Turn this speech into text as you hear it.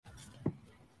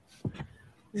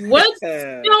What's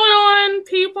going on,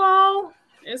 people?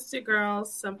 It's your girl,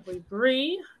 Simply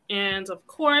Bree. And of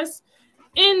course,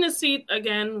 in the seat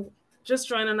again, just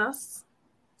joining us,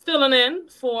 filling in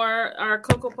for our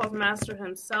Cocoa Puff master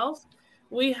himself,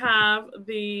 we have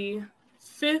the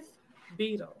fifth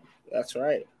Beatle. That's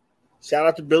right. Shout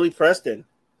out to Billy Preston.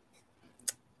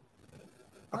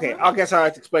 Okay, I guess I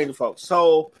have to explain to folks.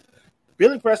 So,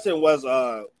 Billy Preston was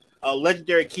a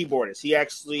legendary keyboardist. He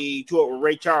actually toured with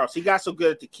Ray Charles. He got so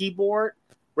good at the keyboard,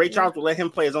 Ray Charles would let him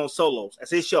play his own solos as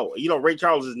his show. You know, Ray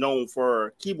Charles is known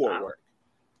for keyboard work.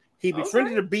 He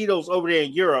befriended the Beatles over there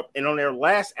in Europe, and on their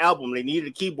last album, they needed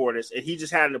a keyboardist, and he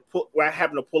just happened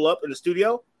to pull up in the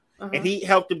studio, and he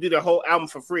helped them do their whole album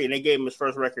for free, and they gave him his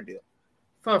first record deal.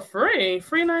 For free?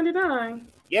 Free 99?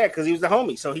 Yeah, because he was the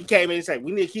homie. So he came in and said,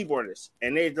 we need a keyboardist.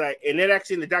 And they like, and then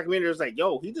actually in the documentary, it was like,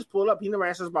 yo, he just pulled up. He never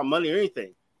asked us about money or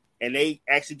anything. And they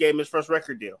actually gave him his first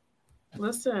record deal.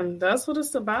 Listen, that's what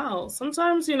it's about.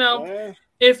 Sometimes, you know,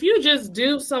 if you just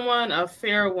do someone a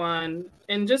fair one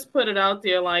and just put it out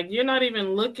there, like you're not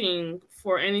even looking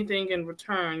for anything in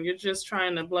return. You're just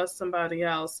trying to bless somebody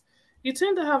else. You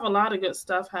tend to have a lot of good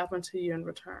stuff happen to you in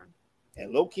return.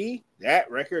 And low key,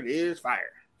 that record is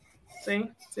fire. See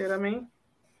what I mean?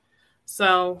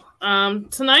 So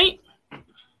tonight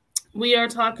we are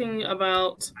talking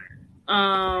about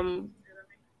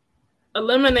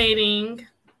eliminating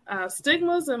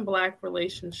stigmas in Black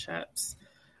relationships.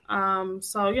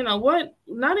 So, you know what?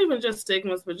 Not even just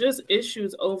stigmas, but just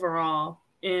issues overall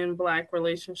in Black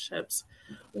relationships.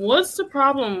 What's the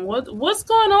problem? What's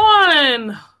going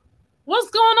on? What's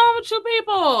going on with you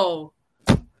people?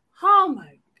 Oh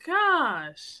my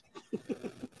gosh.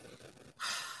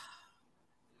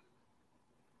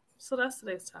 So that's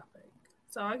today's topic.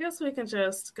 So I guess we can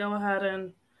just go ahead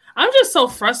and I'm just so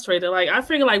frustrated. Like I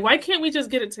figure like why can't we just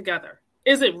get it together?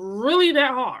 Is it really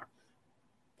that hard?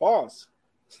 Pause.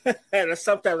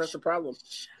 Sometimes that's the problem.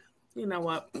 You know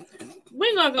what?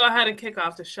 We're gonna go ahead and kick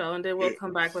off the show and then we'll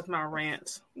come back with my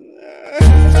rant.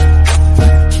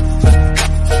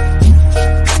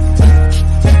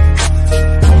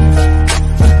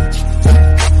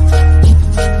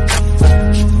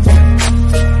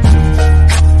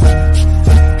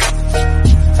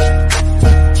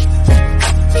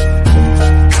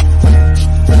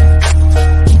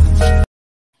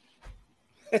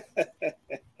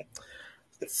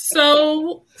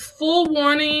 So, full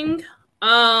warning,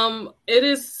 it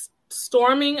is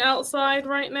storming outside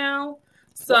right now.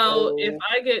 So, if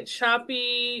I get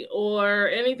choppy or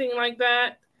anything like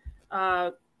that,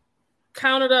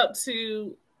 count it up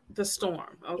to the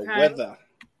storm, okay? The weather.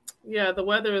 Yeah, the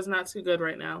weather is not too good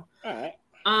right now. All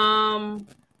right.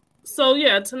 So,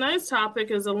 yeah, tonight's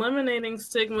topic is eliminating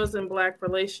stigmas in Black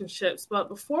relationships. But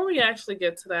before we actually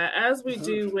get to that, as we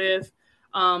do with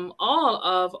all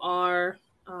of our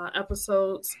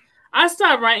episodes, I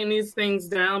stopped writing these things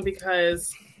down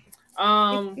because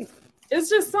it's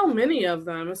just so many of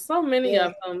them. It's so many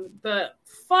of them. The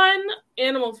fun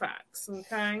animal facts,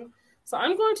 okay? So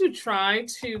I'm going to try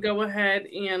to go ahead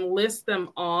and list them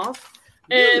off.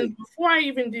 And before I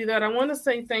even do that, I want to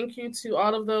say thank you to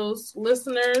all of those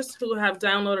listeners who have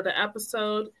downloaded the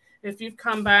episode. If you've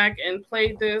come back and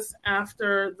played this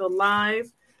after the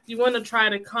live, you want to try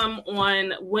to come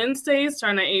on Wednesdays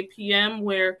starting at 8 p.m.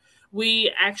 where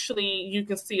we actually, you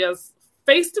can see us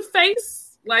face to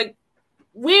face. Like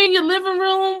we in your living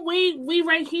room, we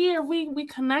right here, we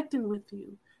connecting with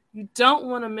you. You don't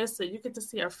want to miss it. You get to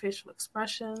see our facial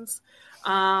expressions.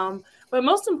 But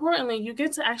most importantly, you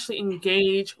get to actually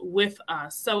engage with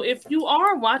us. So if you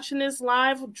are watching this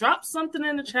live, drop something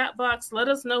in the chat box. Let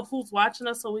us know who's watching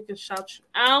us so we can shout you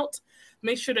out.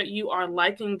 Make sure that you are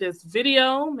liking this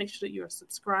video. Make sure that you are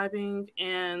subscribing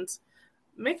and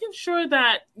making sure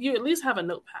that you at least have a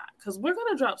notepad because we're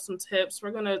going to drop some tips.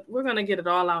 We're going to get it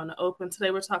all out in the open.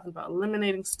 Today, we're talking about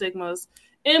eliminating stigmas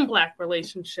in Black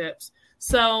relationships.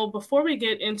 So before we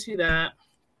get into that,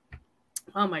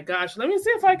 oh my gosh, let me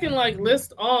see if I can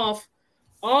list off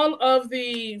all of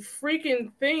the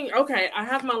freaking thing. Okay, I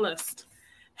have my list.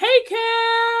 Hey,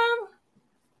 Cam.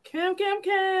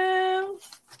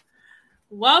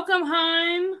 Welcome,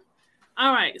 Hein.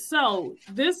 All right, so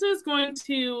this is going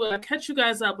to catch you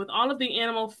guys up with all of the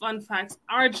animal fun facts.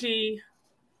 RG,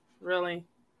 really?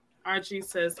 RG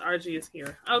says RG is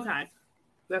here. Okay,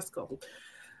 that's cool.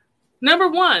 Number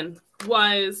 1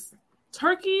 was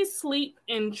turkeys sleep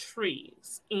in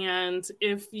trees. And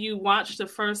if you watched the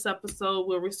first episode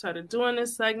where we started doing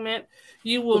this segment,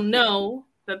 you will know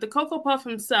that the Cocoa Puff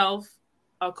himself,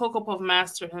 Cocoa Puff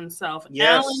master himself,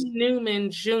 Alan Newman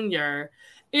Jr.,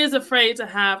 is afraid to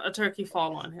have a turkey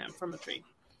fall on him from a tree.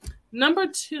 Number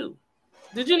 2,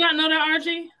 Did you not know that,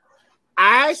 RG?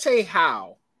 I say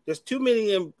how. There's too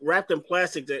many wrapped in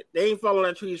plastic that they ain't falling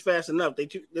on trees fast enough.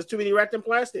 There's too many wrapped in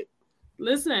plastic.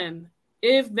 Listen,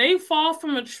 if they fall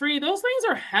from a tree, those things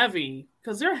are heavy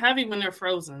because they're heavy when they're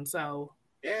frozen. So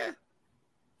yeah.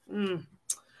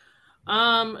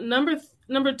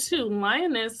 Number 2,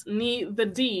 lioness need the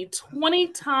D 20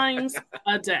 times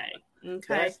a day. Okay,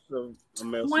 that's the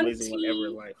most amazing one ever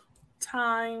in life.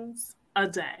 Times a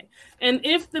day. And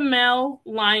if the male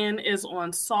lion is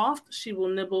on soft, she will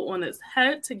nibble on its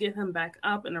head to get him back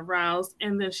up and aroused,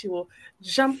 and then she will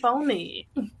jump on it.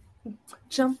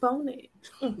 Jump on it.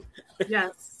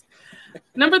 Yes.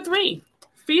 Number 3,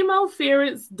 female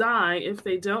ferrets die if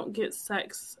they don't get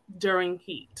sex during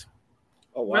heat.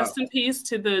 Oh, wow. Rest in peace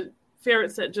to the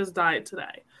ferrets that just died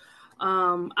today.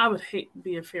 I would hate to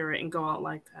be a ferret and go out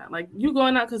like that. Like, you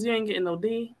going out because you ain't getting no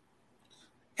D?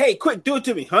 Hey, quick, do it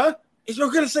to me, huh? You're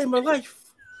going to save my life.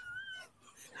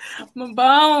 My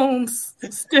bones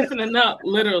stiffening up,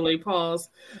 literally, pause.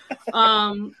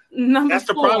 Number That's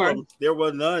 4. the problem. There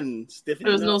were none stiffening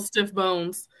There was up. no stiff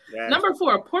bones. That's Number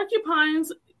 4,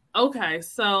 porcupines. Okay,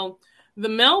 so the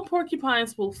male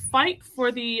porcupines will fight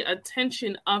for the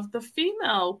attention of the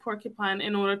female porcupine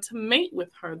in order to mate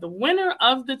with her. The winner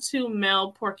of the 2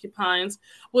 male porcupines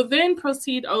will then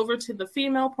proceed over to the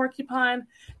female porcupine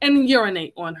and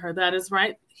urinate on her. That is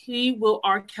right. He will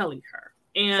R. Kelly her.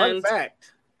 And fun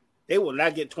fact, they will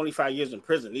not get 25 years in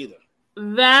prison either.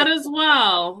 That as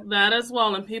well.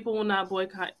 And people will not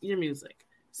boycott your music.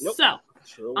 Nope. So,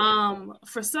 sure.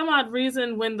 For some odd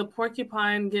reason, when the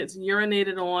porcupine gets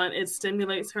urinated on, it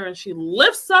stimulates her and she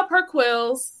lifts up her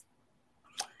quills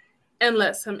and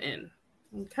lets him in.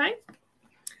 Okay.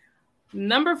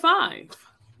 Number 5,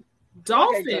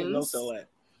 dolphins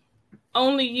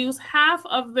only use half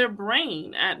of their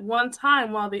brain at one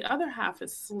time while the other half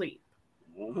is asleep.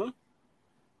 Mm-hmm.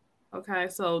 Okay,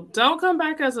 so don't come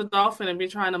back as a dolphin and be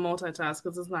trying to multitask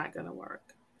because it's not going to work.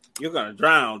 You're going to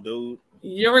drown, dude.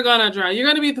 You're going to drown. You're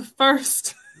going to be the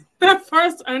first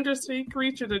undersea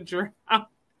creature to drown.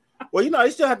 Well, they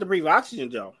still have to breathe oxygen,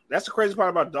 though. That's the crazy part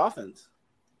about dolphins.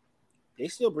 They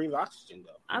still breathe oxygen,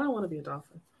 though. I don't want to be a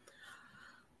dolphin.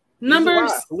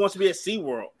 Who wants to be at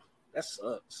SeaWorld? That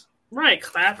sucks. Right,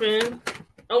 clapping.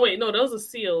 Oh, wait, no, those are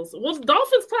seals. Well,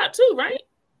 dolphins clap too, right?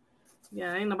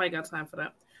 Yeah, ain't nobody got time for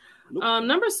that. Nope.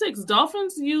 Number 6,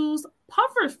 dolphins use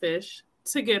pufferfish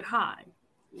to get high.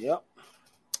 Yep.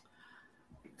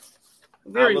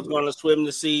 I was going to swim in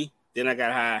the sea, then I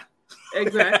got high.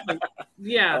 Exactly.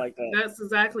 Yeah, like that. That's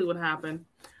exactly what happened.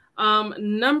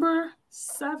 Number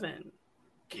 7,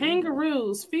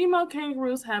 kangaroos. Female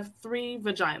kangaroos have 3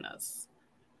 vaginas.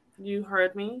 You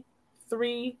heard me.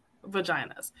 3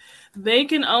 vaginas. They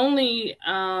can only,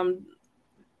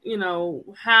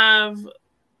 have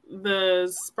the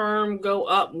sperm go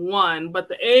up 1, but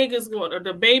the egg is going, or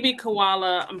the baby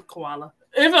koala.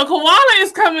 If a koala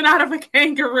is coming out of a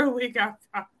kangaroo, we got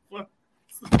problems.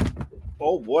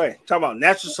 Oh boy, talking about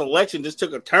natural selection just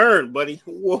took a turn, buddy.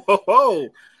 Whoa!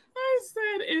 I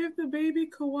said if the baby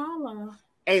koala.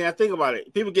 Hey, now think about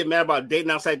it. People get mad about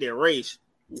dating outside their race.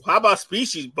 How about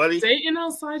species, buddy? Dating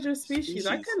outside your species.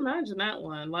 I can imagine that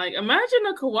one. Like, imagine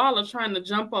a koala trying to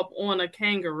jump up on a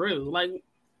kangaroo. Like,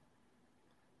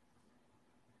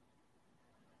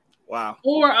 wow.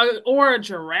 Or a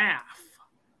giraffe.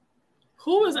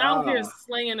 Who is out here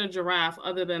slaying a giraffe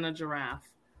other than a giraffe?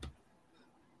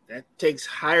 That takes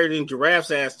higher than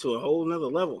giraffe's ass to a whole nother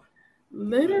level.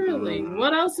 Literally.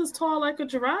 What else is tall like a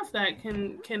giraffe that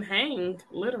can hang?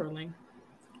 Literally.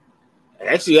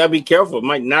 Actually, you gotta be careful. It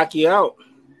might knock you out.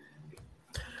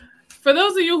 For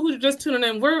those of you who are just tuning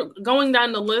in, we're going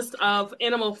down the list of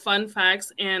animal fun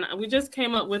facts, and we just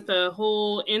came up with a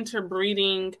whole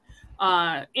interbreeding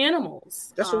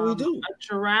animals. That's what we do. A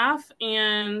giraffe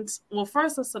and, well,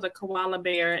 first I said a koala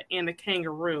bear and a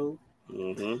kangaroo.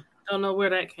 Mm-hmm. Don't know where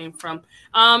that came from.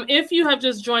 If you have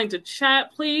just joined the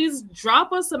chat, please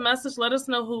drop us a message. Let us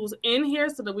know who's in here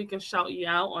so that we can shout you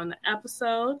out on the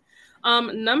episode.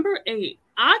 Number 8,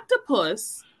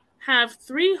 octopus have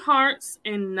 3 hearts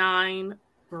and 9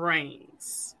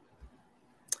 brains.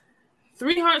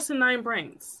 3 hearts and 9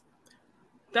 brains.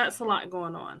 That's a lot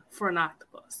going on for an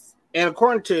octopus. And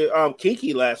according to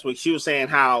Kiki last week, she was saying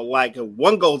how, like, if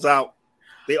one goes out,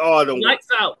 they all don't Lights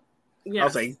out. Yes. I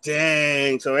was like,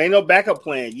 dang. So ain't no backup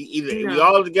plan. We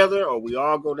all together or we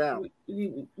all go down.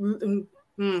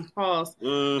 Pause.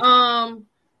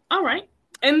 All right.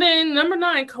 And then number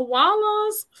 9,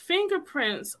 koalas'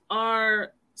 fingerprints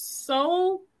are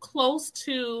so close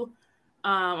to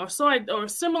or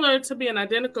similar to being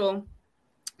identical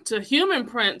to human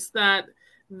prints that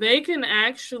they can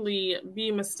actually be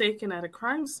mistaken at a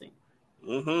crime scene.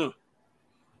 Mm-hmm.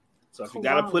 So if you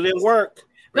got to put in work.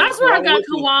 That's where I got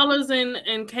koalas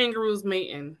and kangaroos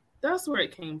mating. That's where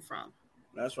it came from.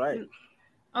 That's right.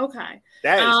 Okay.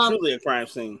 That is truly a crime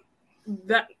scene.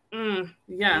 Yes.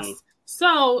 Mm.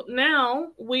 So now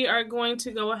we are going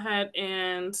to go ahead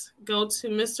and go to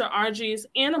Mr. RG's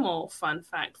animal fun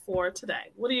fact for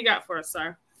today. What do you got for us,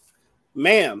 sir?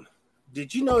 Ma'am,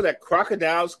 did you know that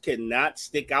crocodiles cannot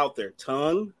stick out their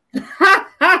tongue?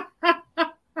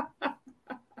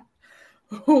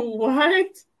 What?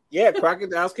 Yeah,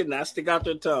 crocodiles cannot stick out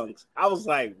their tongues. I was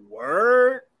like,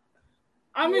 word?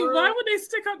 I mean, why would they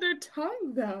stick out their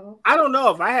tongue, though? I don't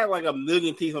know. If I had like a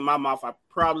million teeth in my mouth, I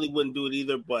probably wouldn't do it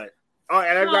either. But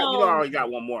I already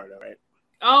got one more, though, right?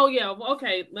 Oh yeah.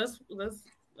 Okay. Let's.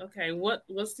 Okay.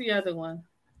 What's the other one?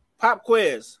 Pop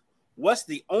quiz. What's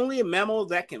the only mammal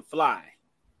that can fly?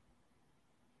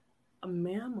 A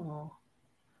mammal.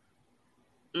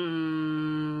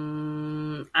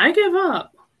 I give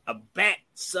up. A bat,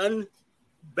 son.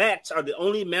 Bats are the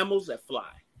only mammals that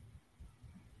fly.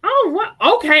 Oh, what?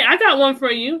 Okay, I got one for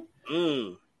you.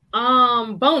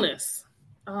 Bonus.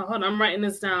 Hold on, I'm writing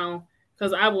this down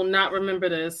because I will not remember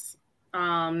this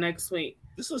next week.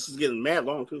 This list is getting mad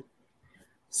long too.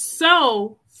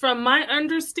 So, from my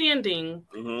understanding,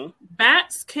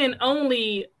 bats can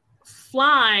only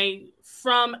fly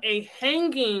from a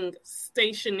hanging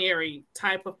stationary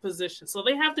type of position. So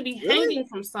they have to be hanging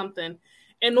from something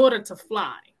in order to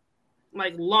fly,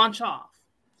 like launch off.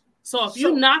 So if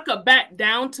you knock a bat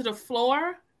down to the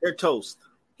floor, they're toast.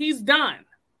 He's done.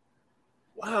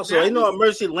 Wow. So ain't no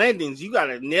emergency landings. You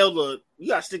gotta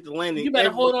stick the landing. You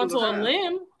better hold on to a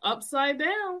limb upside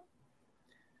down.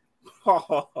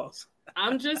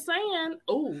 I'm just saying.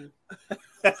 Oh.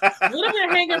 What if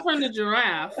they're hanging from the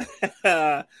giraffe?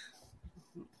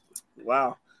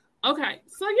 Wow. Okay.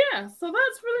 So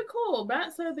that's really cool.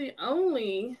 Bats are the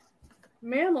only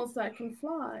mammals that can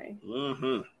fly.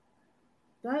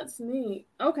 That's neat.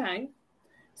 Okay.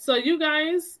 So you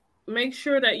guys make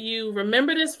sure that you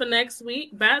remember this for next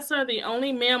week. Bats are the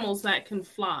only mammals that can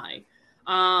fly.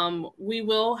 We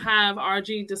will have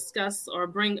RG discuss or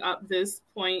bring up this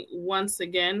point once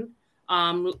again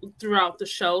throughout the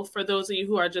show. For those of you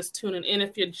who are just tuning in,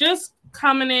 if you're just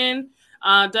coming in,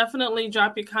 definitely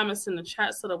drop your comments in the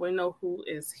chat so that we know who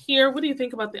is here. What do you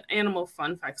think about the animal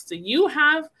fun facts? Do you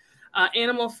have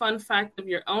animal fun fact of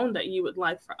your own that you would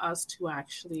like for us to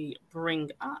actually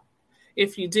bring up?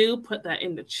 If you do, put that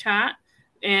in the chat,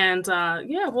 and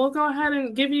we'll go ahead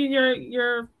and give you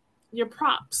your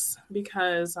props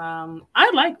because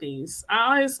I like these.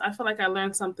 I feel like I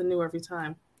learn something new every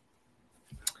time.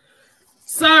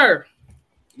 Sir.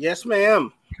 Yes,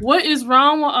 ma'am. What is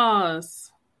wrong with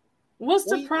us? What's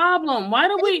the problem? Why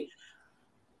do we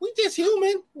just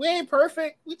human? We ain't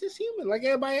perfect. We just human like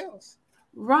everybody else.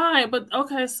 Right, but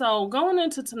okay, so going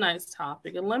into tonight's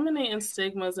topic, eliminating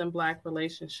stigmas in Black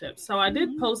relationships. So I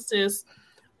did post this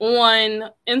on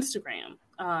Instagram.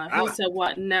 He said,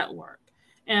 what network?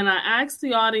 And I asked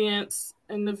the audience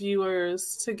and the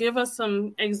viewers to give us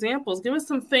some examples, give us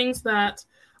some things that,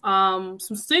 some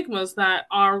stigmas that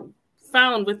are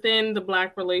found within the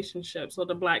Black relationships or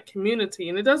the Black community.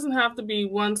 And it doesn't have to be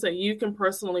ones that you can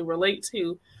personally relate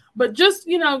to, but just,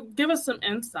 give us some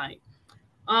insight.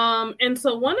 And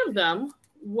so one of them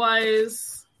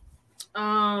was,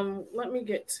 let me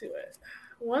get to it.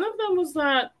 One of them was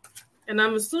that, and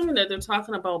I'm assuming that they're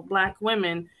talking about Black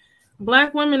women.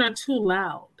 Black women are too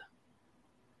loud.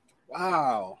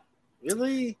 Wow.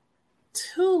 Really?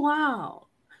 Too loud.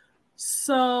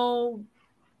 So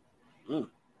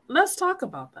let's talk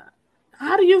about that.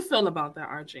 How do you feel about that,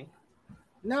 RG?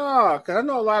 No, because I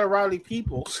know a lot of rowdy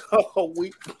people. So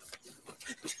we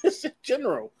just in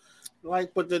general.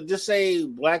 Like, but to just say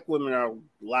Black women are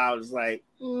loud is like,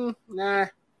 nah.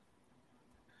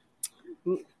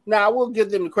 Now, I will give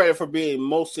them the credit for being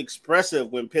most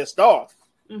expressive when pissed off.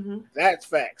 That's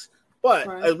facts. But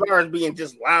as far as being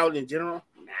just loud in general,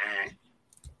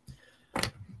 nah.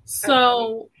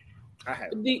 So,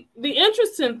 the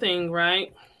interesting thing,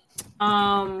 right?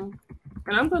 And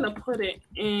I'm going to put it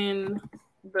in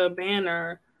the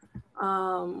banner.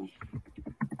 The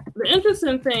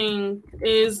interesting thing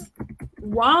is,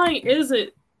 why is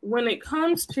it when it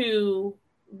comes to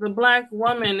the Black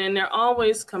woman and they're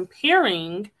always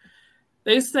comparing,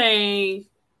 they say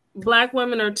Black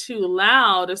women are too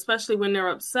loud, especially when they're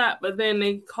upset, but then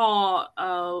they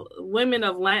call women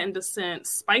of Latin descent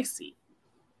spicy.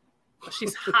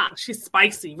 She's hot. She's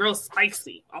spicy, real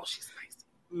spicy. Oh, she's spicy.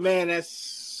 Man, that's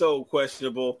so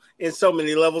questionable in so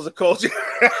many levels of culture.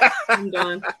 I'm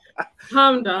done.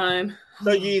 I'm done.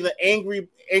 So you're either angry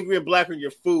and black or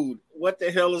your food. What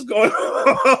the hell is going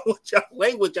on with y'all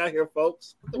language out here,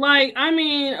 folks? Like, I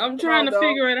mean, I'm trying to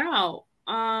figure it out.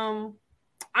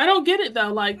 I don't get it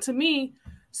though. Like, to me,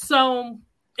 so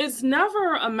it's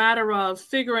never a matter of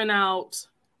figuring out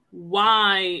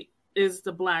why is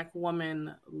the black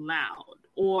woman loud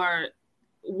or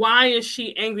why is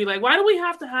she angry? Like, why do we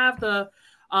have to have the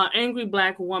angry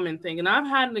black woman thing? And I've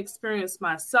had an experience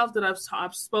myself that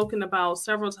I've spoken about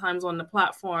several times on the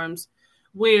platforms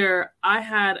where I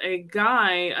had a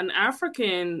guy, an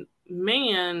African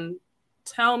man,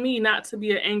 tell me not to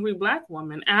be an angry black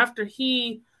woman after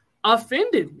he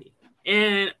offended me.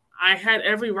 And I had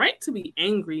every right to be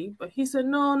angry, but he said,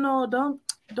 no,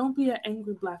 don't be an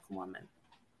angry black woman.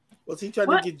 Was he trying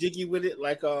to get jiggy with it?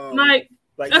 Like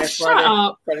next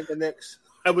Friday, Friday the next?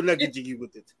 I would not get jiggy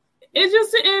with it. It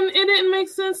didn't make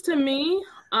sense to me.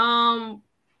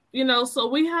 So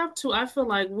we have to, I feel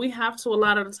like we have to, a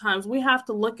lot of the times, we have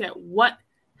to look at what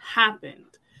happened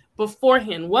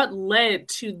beforehand, what led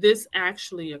to this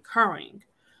actually occurring.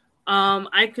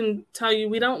 I can tell you,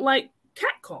 we don't like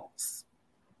catcalls.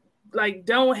 Like,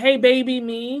 don't, hey, baby,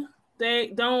 me. They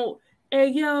don't, hey,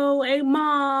 yo, hey,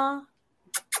 ma.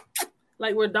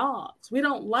 Like, we're dogs. We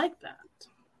don't like that.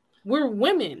 We're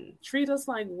women. Treat us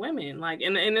like women. Like,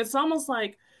 and it's almost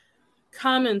like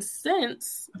common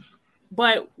sense,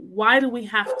 but why do we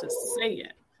have to say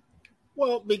it?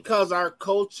 Well, because our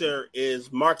culture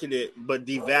is marketed but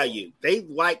devalued. They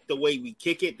like the way we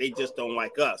kick it. They just don't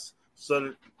like us.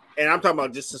 So, and I'm talking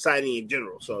about just society in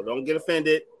general. So don't get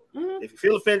offended. Mm-hmm. If you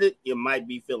feel offended, you might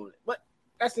be feeling it. But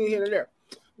that's neither here nor there.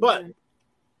 But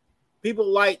people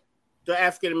like the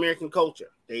African American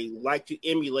culture. They like to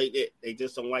emulate it. They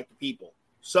just don't like the people.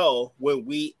 So when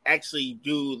we actually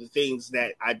do the things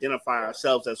that identify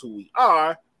ourselves as who we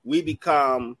are, we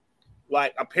become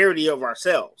like a parody of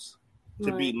ourselves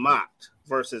to be mocked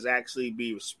versus actually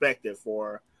be respected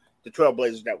for the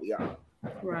trailblazers that we are.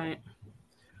 Right.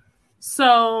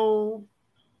 So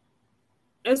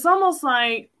it's almost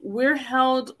like we're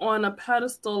held on a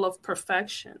pedestal of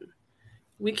perfection.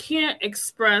 We can't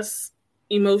express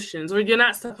emotions, or you're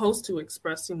not supposed to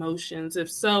express emotions. If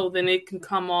so, then it can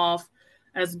come off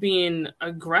as being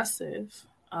aggressive.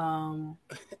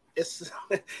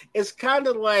 It's kind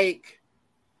of like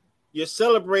you're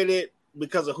celebrated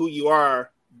because of who you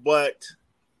are, but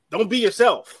don't be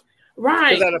yourself.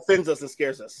 Right. Because that offends us and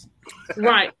scares us.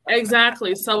 Right,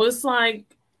 exactly. So it's like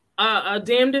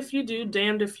damned if you do,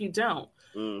 damned if you don't.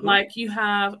 Mm-hmm. Like you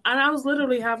have, and I was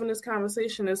literally having this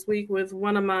conversation this week with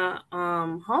one of my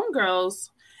homegirls,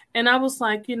 and I was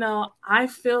like, I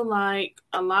feel like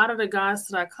a lot of the guys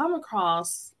that I come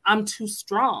across, I'm too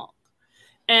strong.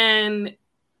 And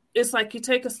it's like you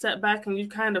take a step back and you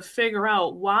kind of figure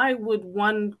out, why would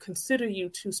one consider you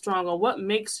too strong, or what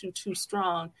makes you too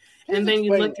strong? And then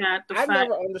you look at the fact. I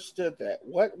never understood that.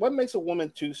 What makes a woman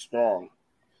too strong?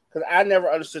 Because I never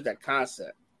understood that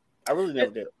concept. I really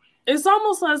never did. It's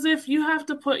almost as if you have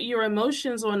to put your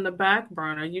emotions on the back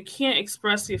burner. You can't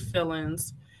express your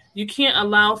feelings. You can't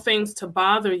allow things to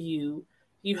bother you.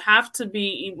 You have to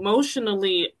be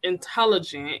emotionally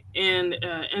intelligent and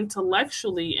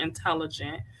intellectually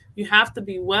intelligent. You have to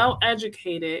be well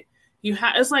educated.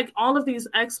 It's like all of these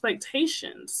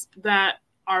expectations that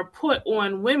are put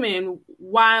on women,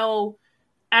 while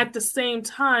at the same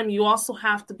time you also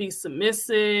have to be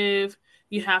submissive.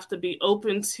 You have to be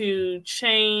open to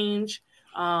change.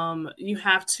 You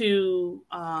have to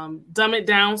dumb it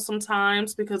down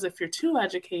sometimes, because if you're too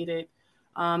educated,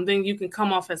 then you can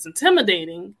come off as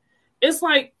intimidating. It's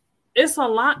like, it's a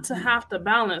lot to have to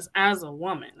balance as a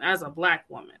woman, as a Black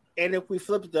woman. And if we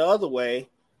flip it the other way,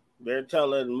 they're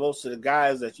telling most of the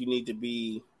guys that you need to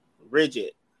be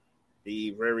rigid,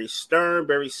 be very stern,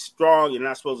 very strong. You're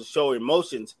not supposed to show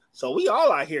emotions. So we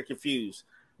all out here confused.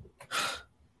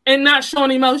 And not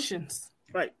showing emotions.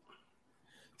 Right.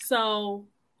 So,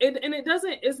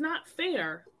 it's not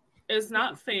fair. It's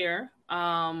not fair.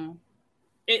 I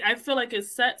feel like it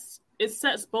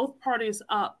sets both parties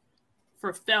up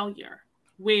for failure,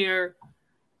 where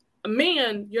a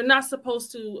man, you're not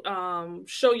supposed to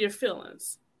show your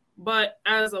feelings. But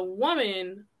as a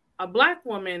woman, a Black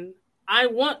woman, I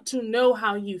want to know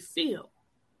how you feel.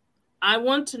 I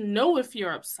want to know if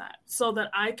you're upset so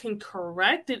that I can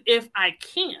correct it if I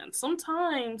can.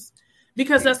 Sometimes,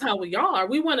 because that's how we are,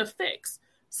 we want to fix.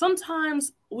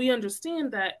 Sometimes we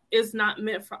understand that it's not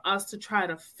meant for us to try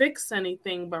to fix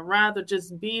anything, but rather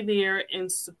just be there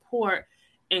and support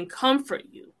and comfort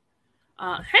you.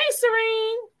 Hey,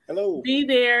 Serene. Hello. Be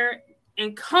there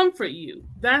and comfort you.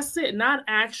 That's it, not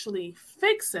actually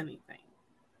fix anything.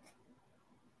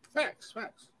 Facts.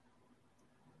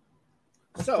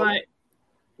 So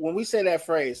when we say that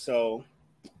phrase, so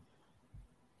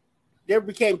there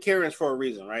became Karens for a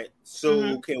reason, right?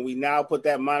 So can we now put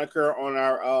that moniker on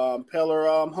our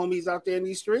Peller homies out there in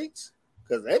these streets?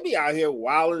 Because they be out here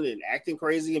wilding and acting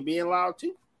crazy and being loud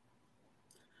too.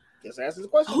 Just asking the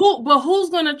question. Who's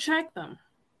going to check them?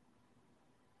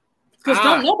 Because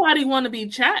don't nobody want to be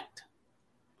checked.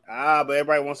 But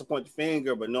everybody wants to point the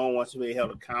finger, but no one wants to be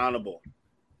held accountable.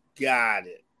 Got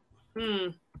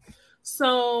it.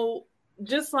 So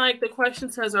just like the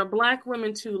question says, are Black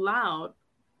women too loud?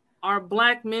 Are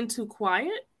Black men too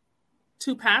quiet?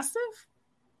 Too passive?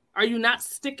 Are you not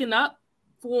sticking up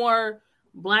for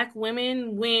Black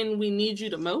women when we need you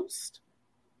the most?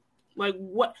 Like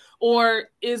what? Or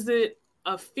is it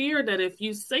a fear that if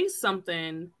you say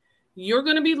something, you're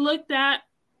going to be looked at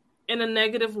in a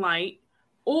negative light,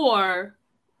 or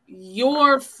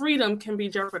your freedom can be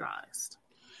jeopardized?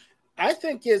 I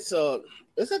think it's a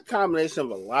combination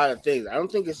of a lot of things. I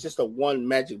don't think it's just a one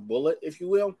magic bullet, if you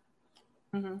will.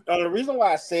 The reason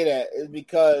why I say that is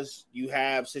because you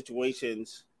have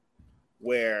situations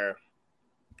where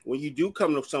when you do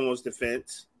come to someone's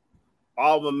defense,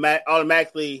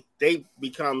 automatically they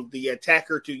become the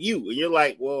attacker to you. And you're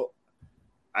like, well,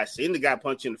 I seen the guy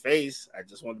punch you in the face. I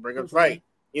just want to break up the fight.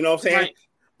 You know what I'm saying? Right.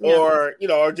 Yeah. Or,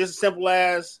 or just as simple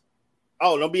as,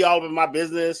 oh, don't be all over my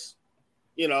business.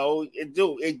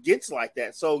 It gets like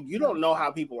that. So you don't know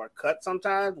how people are cut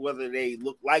sometimes, whether they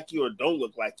look like you or don't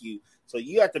look like you. So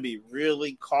you have to be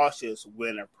really cautious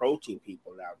when approaching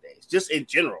people nowadays, just in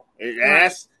general. And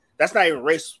that's not even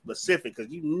race specific,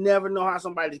 because you never know how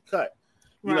somebody's cut.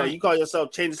 You call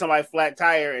yourself changing somebody's flat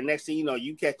tire, and next thing you know,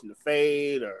 you catching the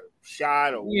fade or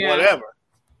shot or whatever.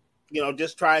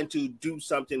 Just trying to do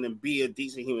something and be a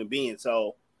decent human being.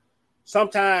 So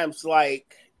sometimes,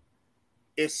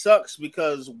 it sucks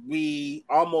because we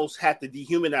almost have to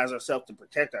dehumanize ourselves to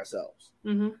protect ourselves.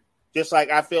 Just like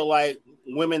I feel like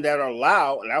women that are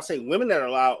loud, and I'll say women that are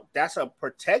loud, that's a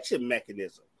protection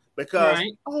mechanism. Because,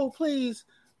 oh, please,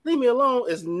 leave me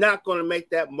alone, is not going to make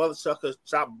that mother sucker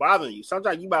stop bothering you.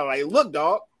 Sometimes you might like, look,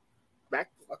 dog,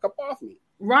 back the fuck up off me.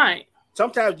 Right.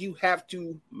 Sometimes you have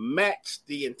to match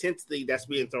the intensity that's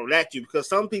being thrown at you, because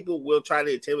some people will try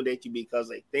to intimidate you because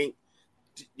they think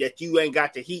that you ain't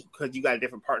got the heat because you got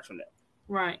different parts from them.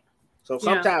 Right. So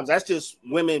sometimes that's just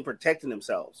women protecting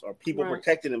themselves, or people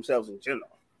protecting themselves in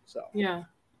general. So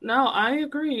no, I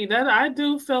agree that I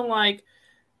do feel like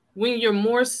when you're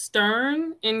more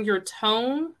stern in your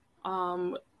tone,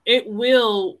 it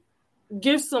will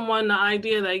give someone the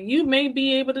idea that you may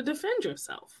be able to defend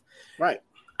yourself. Right.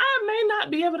 I may not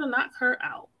be able to knock her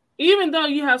out, even though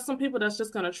you have some people that's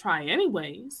just going to try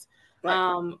anyways.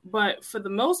 Right. But for the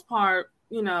most part,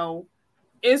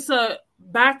 it's a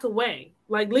back away.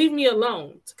 Like, leave me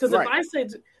alone. Because if I say,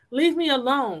 leave me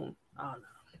alone, oh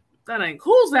no, that ain't,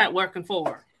 who's that working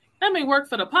for? That may work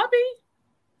for the puppy.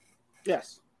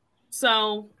 Yes.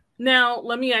 So now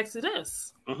let me ask you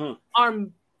this.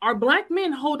 Are Black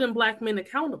men holding Black men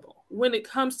accountable when it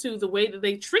comes to the way that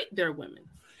they treat their women?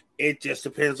 It just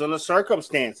depends on the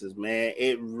circumstances, man.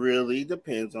 It really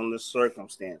depends on the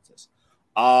circumstances.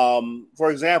 For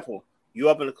example, you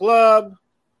up in the club,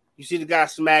 you see the guy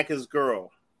smack his girl.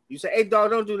 You say, hey,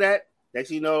 dog, don't do that. Next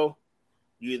thing you know,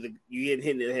 you get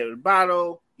hit in the head with a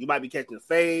bottle. You might be catching a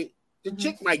fade. The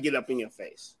chick might get up in your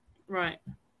face. Right.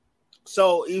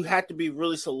 So you have to be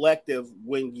really selective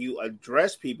when you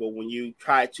address people, when you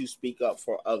try to speak up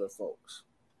for other folks.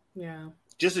 Yeah.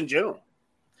 Just in general.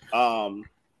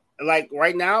 Like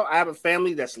right now, I have a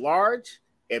family that's large.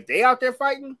 If they out there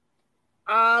fighting,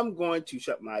 I'm going to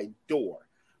shut my door,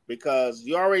 because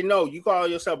you already know, you call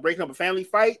yourself breaking up a family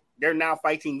fight, they're now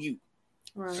fighting you.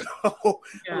 Right. So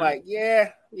I'm like,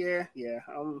 yeah.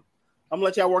 I'm gonna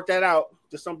let y'all work that out.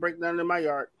 Just don't break nothing in my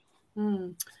yard.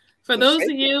 For those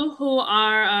of you who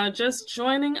are just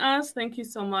joining us, thank you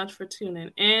so much for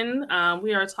tuning in.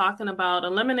 We are talking about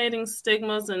eliminating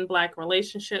stigmas in Black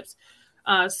relationships.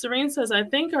 Serene says, I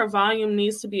think our volume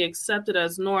needs to be accepted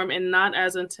as norm and not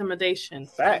as intimidation.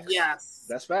 Facts. Yes.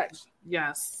 That's facts.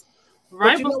 Yes.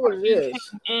 Right before you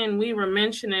came in, we were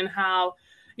mentioning how,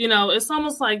 it's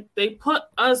almost like they put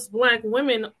us Black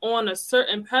women on a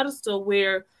certain pedestal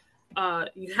where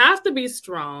you have to be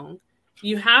strong.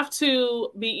 You have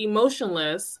to be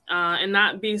emotionless and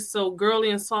not be so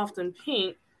girly and soft and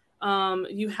pink.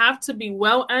 You have to be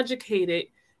well educated.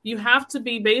 You have to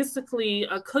be basically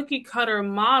a cookie cutter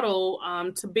model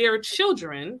to bear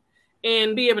children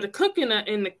and be able to cook in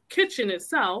the kitchen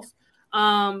itself.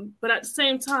 But at the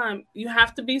same time, you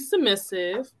have to be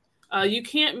submissive. You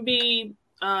can't be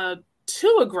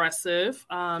too aggressive.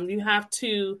 You have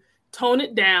to tone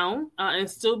it down and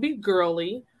still be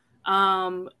girly.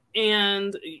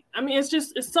 And I mean,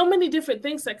 it's so many different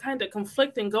things that kind of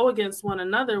conflict and go against one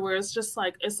another, where it's just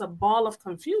like it's a ball of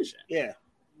confusion. Yeah,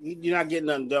 you're not getting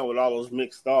nothing done with all those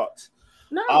mixed thoughts.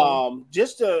 No.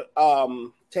 Just to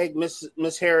take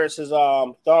Miss Harris's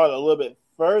thought a little bit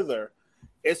further,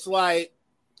 it's like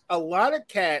a lot of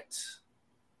cats,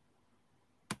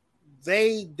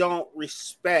 they don't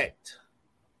respect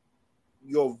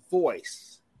your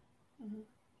voice. Mm-hmm.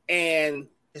 And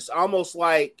it's almost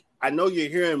like, I know you're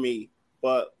hearing me,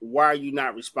 but why are you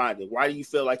not responding? Why do you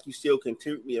feel like you still can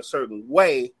treat me a certain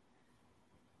way?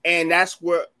 And that's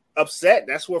where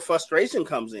frustration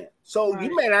comes in. So right.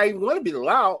 You may not even want to be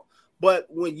loud, but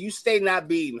when you stay not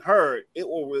being heard, it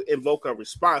will invoke a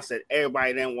response that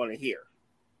everybody then want to hear.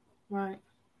 Right.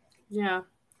 Yeah,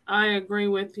 I agree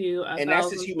with you. And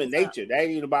that's just human nature. That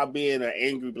ain't about being an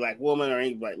angry black woman or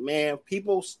angry black man.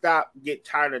 People get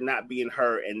tired of not being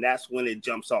heard, and that's when it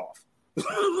jumps off.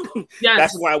 Yes.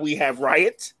 That's why we have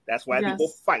riots. That's why people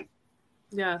fight.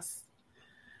 Yes.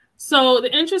 So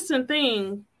the interesting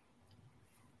thing,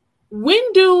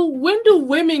 when do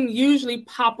women usually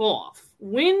pop off?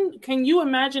 When can you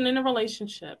imagine in a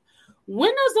relationship?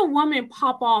 When does a woman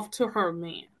pop off to her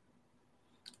man?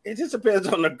 It just depends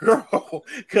on the girl.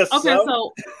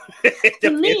 So to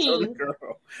me,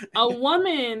 a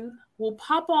woman will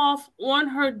pop off on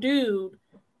her dude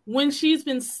when she's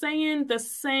been saying the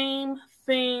same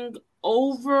thing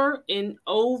over and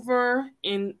over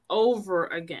and over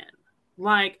again.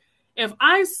 Like, if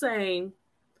I say,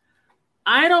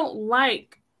 I don't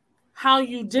like how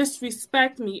you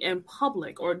disrespect me in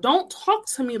public, or don't talk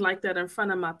to me like that in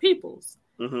front of my peoples,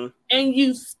 mm-hmm. and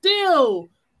you still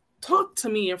talk to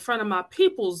me in front of my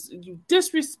peoples, you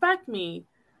disrespect me,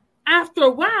 after a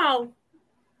while,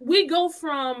 we go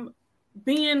from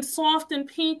being soft and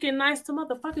pink and nice to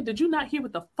motherfucker, did you not hear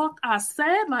what the fuck I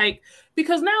said? Like,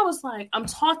 because now it's like I'm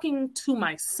talking to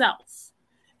myself.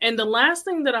 And the last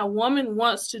thing that a woman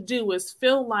wants to do is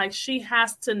feel like she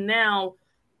has to now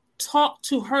talk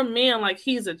to her man like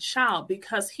he's a child,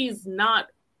 because he's not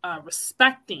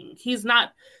respecting, he's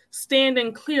not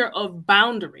standing clear of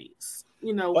boundaries.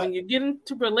 You know, when you get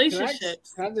into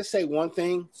relationships. Can I just say one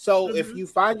thing? So mm-hmm. if you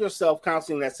find yourself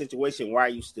constantly in that situation, why are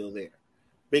you still there?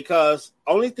 Because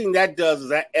only thing that does is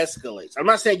that escalates. I'm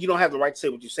not saying you don't have the right to say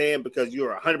what you're saying, because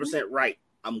you're 100% right.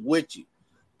 I'm with you.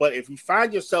 But if you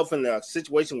find yourself in a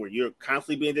situation where you're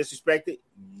constantly being disrespected,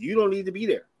 you don't need to be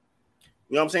there.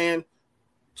 You know what I'm saying?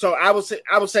 So I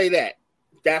would say that.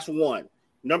 That's one.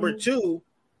 Number mm-hmm. two,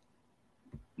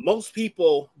 most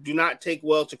people do not take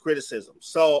well to criticism.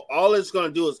 So all it's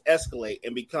going to do is escalate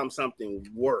and become something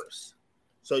worse.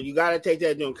 So you got to take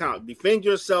that into account. Defend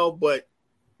yourself, but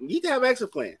you need to have an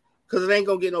exit plan, because it ain't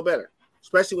going to get no better,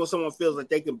 especially when someone feels like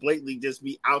they can blatantly just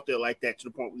be out there like that to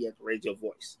the point where you have to raise your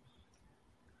voice.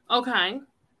 Okay.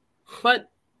 But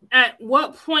at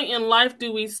what point in life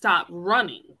do we stop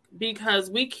running? Because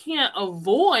we can't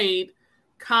avoid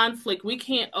conflict. We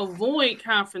can't avoid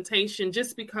confrontation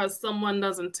just because someone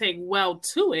doesn't take well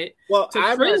to it. Well,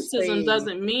 criticism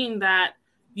doesn't mean that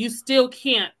you still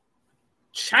can't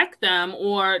check them,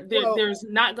 or there's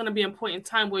not going to be a point in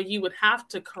time where you would have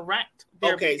to correct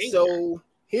their behavior. So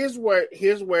here's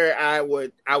where I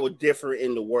would differ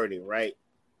in the wording, right?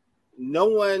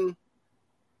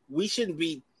 We shouldn't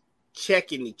be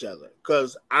checking each other,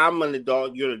 because I'm an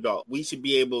adult, you're an adult. We should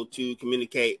be able to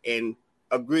communicate and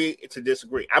agree to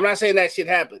disagree. I'm not saying that shit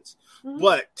happens, mm-hmm.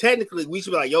 but technically we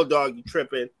should be like, yo, dog, you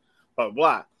tripping, blah, blah,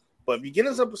 blah. But if you get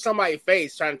in somebody's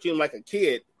face trying to treat them like a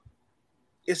kid,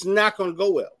 it's not going to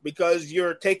go well, because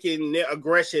you're taking their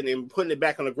aggression and putting it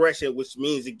back on aggression, which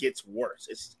means it gets worse.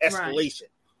 It's escalation. Right.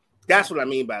 That's what I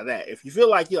mean by that. If you feel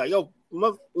like you're like, yo,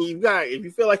 if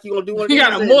you feel like you're going to do one of these, you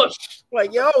got to mush.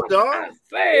 Like, yo, dog,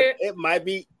 it might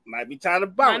be time to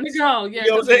bounce. Time to go. Yeah,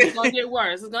 you know it's going to get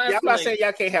worse. It's going to escalate. I'm not saying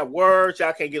y'all can't have words,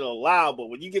 y'all can't get a little loud, but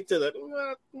when you get to the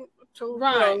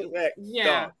right, yeah.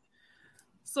 Dog.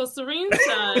 So Serene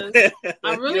says,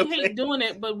 I really hate doing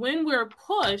it, but when we're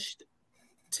pushed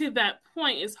to that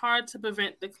point, it's hard to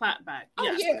prevent the clapback.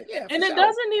 Yes. Oh, yeah. And it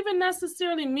doesn't even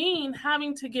necessarily mean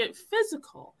having to get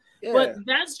physical. Yeah. But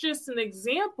that's just an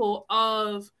example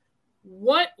of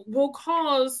what will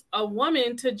cause a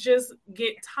woman to just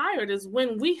get tired, is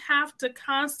when we have to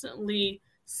constantly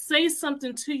say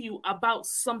something to you about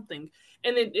something.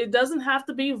 And it doesn't have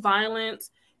to be violence.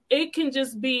 It can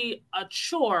just be a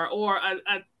chore or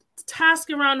a task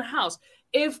around the house.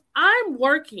 If I'm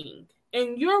working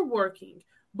and you're working,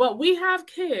 but we have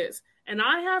kids and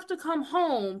I have to come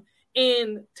home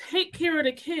and take care of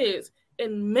the kids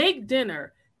and make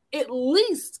dinner. At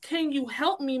least can you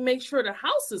help me make sure the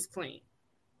house is clean?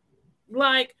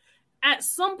 Like, at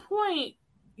some point,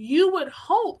 you would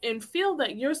hope and feel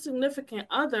that your significant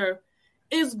other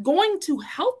is going to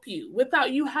help you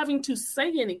without you having to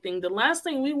say anything. The last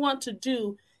thing we want to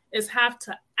do is have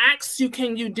to ask you,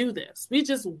 can you do this? We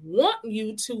just want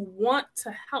you to want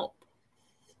to help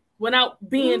without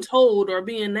being told or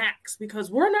being asked, because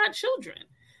we're not children.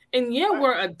 And yeah,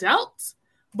 we're adults,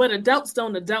 but adults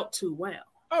don't adult too well.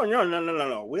 Oh,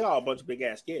 no. We all a bunch of big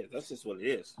ass kids. That's just what it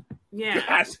is.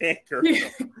 Yeah.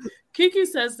 Kiki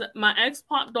says that my ex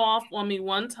popped off on me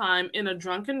one time in a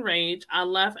drunken rage. I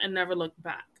left and never looked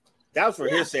back. That was for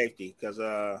his safety, because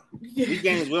these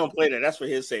games, we don't play that. That's for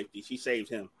his safety. She saved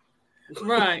him.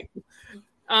 Right.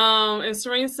 And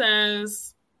Serene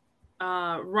says,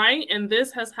 right, and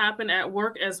this has happened at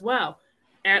work as well.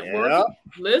 At work,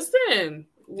 listen.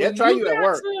 They'll try you at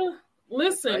work.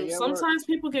 Listen, sometimes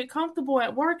people get comfortable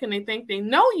at work and they think they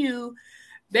know you.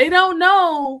 They don't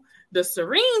know the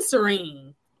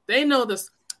Serene. They know the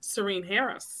Serene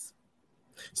Harris.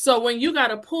 So when you got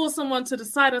to pull someone to the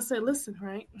side and say, listen,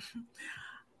 right,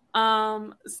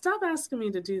 stop asking me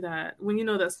to do that when you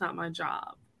know that's not my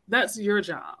job. That's your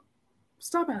job.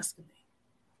 Stop asking me.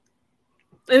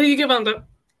 And then you give them the,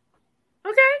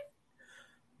 okay.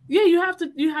 Yeah, you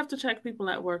have to check people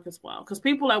at work as well, because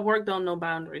people at work don't know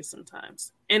boundaries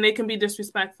sometimes, and they can be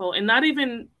disrespectful and not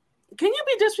even. Can you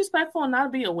be disrespectful and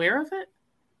not be aware of it?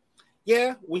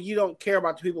 Yeah, when you don't care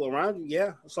about the people around you.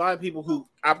 Yeah, there's a lot of people who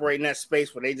operate in that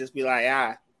space where they just be like,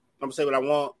 I'm gonna say what I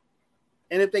want,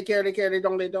 and if they care, they care. They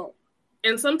don't.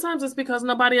 And sometimes it's because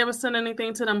nobody ever said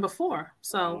anything to them before,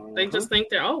 so they just think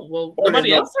they're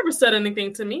nobody else ever said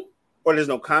anything to me, or there's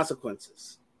no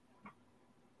consequences.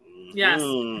 Yes.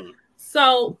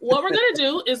 So what we're going to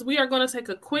do is we are going to take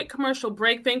a quick commercial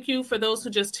break. Thank you for those who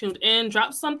just tuned in.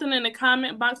 Drop something in the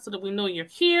comment box so that we know you're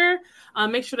here.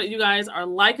 Make sure that you guys are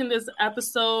liking this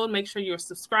episode. Make sure you're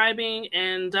subscribing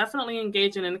and definitely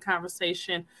engaging in the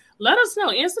conversation. Let us know.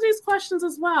 Answer these questions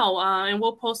as well, and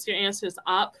we'll post your answers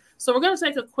up. So we're going to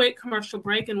take a quick commercial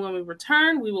break, and when we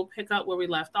return, we will pick up where we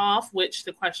left off, which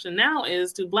the question now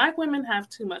is, do Black women have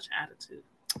too much attitude?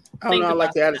 I don't know. I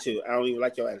like the attitude. I don't even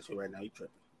like your attitude right now. You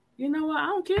tripping. You know what? I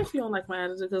don't care if you don't like my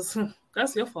attitude, because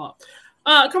that's your fault.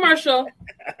 Commercial.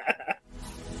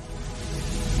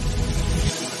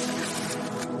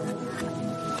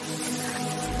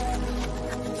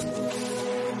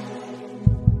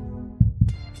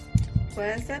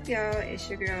 What's up, y'all? It's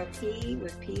your girl P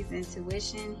with P's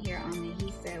Intuition here on the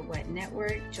He Said What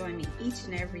Network. Join me each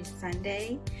and every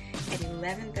Sunday at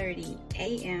 11:30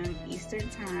 a.m. Eastern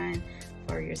Time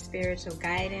for your spiritual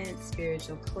guidance,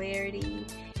 spiritual clarity,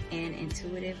 and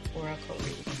intuitive oracle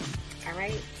reading. All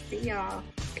right, see y'all.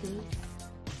 Peace.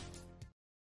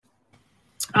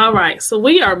 All right, so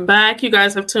we are back. You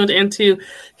guys have tuned into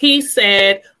He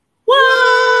Said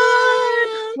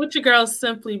What? With your girl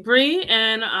Simply Bree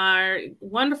and our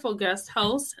wonderful guest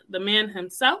host, the man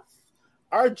himself,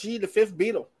 RG, the fifth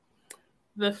Beatle.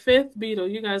 The fifth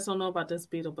Beatle. You guys don't know about this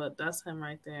Beatle, but that's him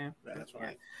right there. That's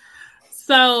right.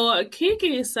 So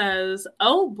Kiki says,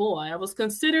 oh boy, I was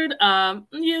considered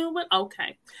you, but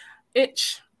okay.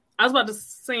 Itch. I was about to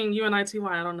sing UNITY,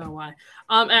 I don't know why.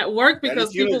 At work,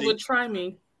 because people would try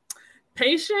me.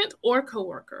 Patient or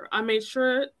coworker. I made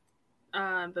sure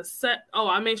I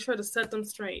made sure to set them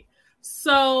straight.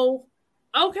 So,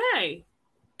 okay.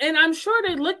 And I'm sure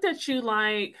they looked at you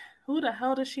like, who the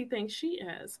hell does she think she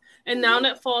is? And now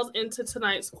that falls into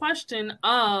tonight's question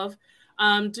of,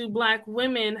 do Black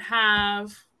women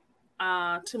have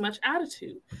too much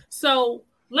attitude? So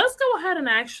let's go ahead and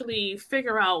actually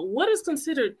figure out what is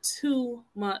considered too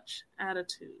much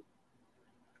attitude.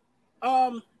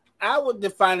 I would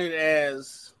define it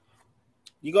as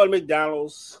you go to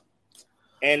McDonald's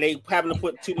and they happen to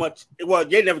put too much. Well,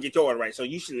 they never get your order right, so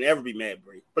you shouldn't ever be mad,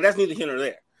 Brie. But that's neither here nor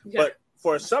there. Yeah. But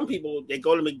for some people, they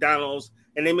go to McDonald's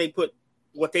and they may put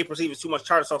what they perceive as too much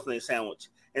tartar sauce in their sandwich.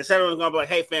 Instead of going to be like,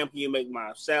 hey, fam, can you make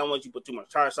my sandwich? You put too much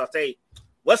tartar sauce. Hey,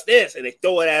 what's this? And they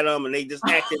throw it at them, and they just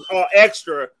acting all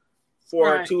extra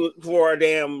for a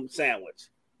damn sandwich.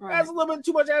 Right. That's a little bit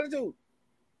too much attitude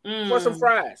for some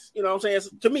fries. You know what I'm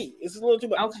saying? To me, it's a little too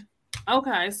much.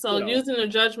 Okay. So using a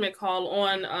judgment call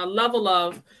on a level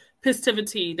of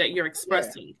positivity that you're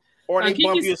expressing. Yeah. Or they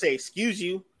bump you and say, excuse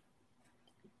you.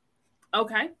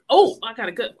 Okay. Oh, I got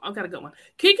a good one.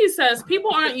 Kiki says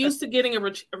people aren't used to getting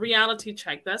a reality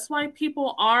check. That's why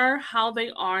people are how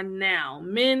they are now,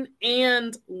 men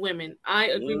and women. I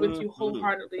agree with you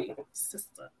wholeheartedly,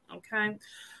 sister. Okay.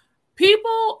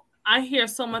 People, I hear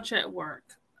so much at work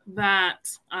that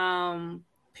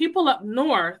people up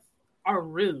north are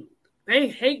rude. They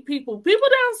hate people. People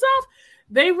down south,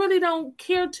 they really don't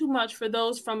care too much for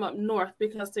those from up north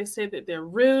because they say that they're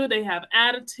rude, they have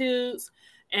attitudes.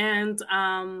 And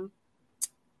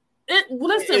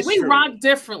we rock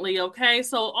differently, okay?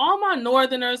 So all my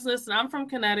northerners, listen, I'm from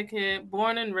Connecticut,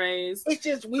 born and raised. It's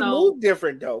just we move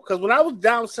different though, because when I was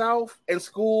down south in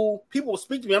school, people would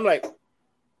speak to me. I'm like,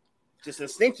 just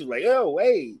instinctive, like, oh,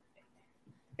 hey.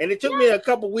 And it took me a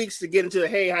couple weeks to get into the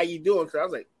hey, how you doing? Because I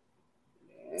was like,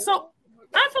 so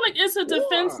I feel like it's a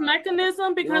defense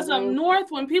mechanism because up north,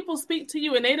 when people speak to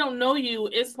you and they don't know you,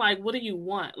 it's like, what do you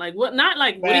want? Like, what? Not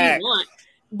like, what do you want?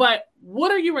 But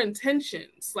what are your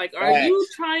intentions? Like, are you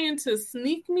trying to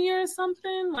sneak me or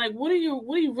something? Like, what do you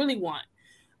really want?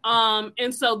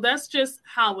 And so that's just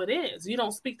how it is. You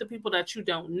don't speak to people that you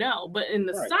don't know. But in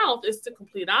the South, it's the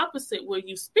complete opposite, where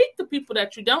you speak to people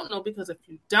that you don't know, because if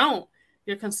you don't,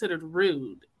 you're considered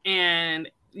rude and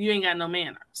you ain't got no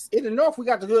manners. In the North, we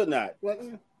got the good night.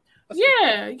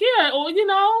 Yeah. Or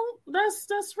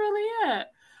that's really it.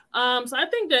 So I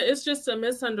think that it's just a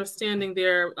misunderstanding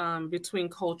there between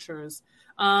cultures.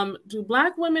 Do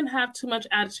Black women have too much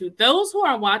attitude? Those who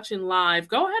are watching live,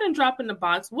 go ahead and drop in the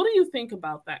box. What do you think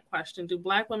about that question? Do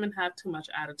Black women have too much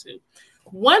attitude?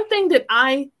 One thing that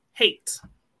I hate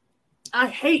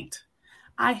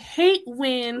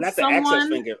when not someone... the access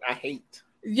finger. I hate.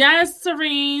 Yes,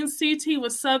 Serene, CT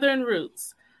with Southern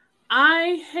roots.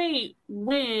 I hate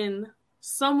when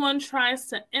someone tries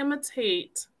to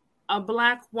imitate a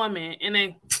Black woman and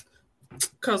they,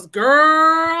 because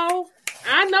girl,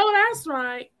 I know that's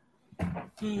right.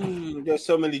 There's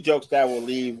so many jokes that will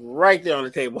leave right there on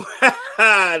the table.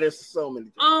 There's so many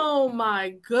jokes. Oh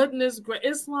my goodness.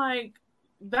 It's like,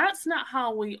 that's not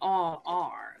how we all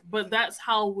are, but that's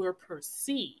how we're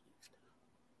perceived.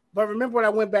 But remember what I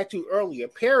went back to earlier,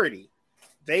 parody.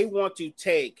 They want to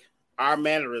take our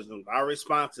mannerisms, our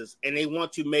responses, and they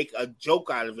want to make a joke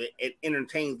out of it and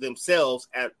entertain themselves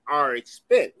at our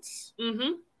expense.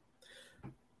 Mm-hmm.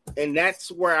 And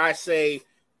that's where I say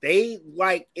they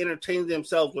like entertaining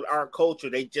themselves with our culture.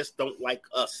 They just don't like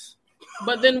us.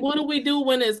 But then what do we do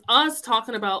when it's us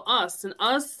talking about us and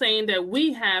us saying that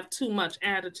we have too much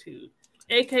attitude?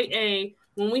 AKA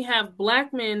when we have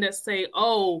Black men that say,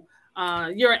 oh,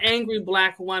 you're an angry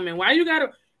Black woman. Why you gotta...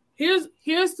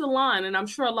 Here's the line, and I'm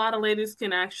sure a lot of ladies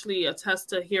can actually attest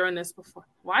to hearing this before.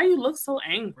 Why you look so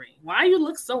angry? Why you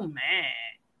look so mad?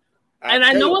 And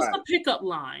I know it's a pickup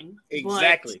line.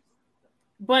 Exactly.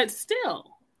 But still,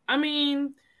 I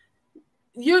mean,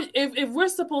 if we're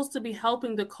supposed to be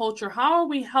helping the culture, how are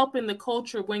we helping the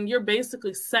culture when you're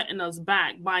basically setting us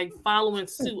back by following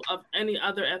suit of any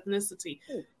other ethnicity?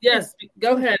 Yes,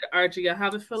 go ahead, Archie. I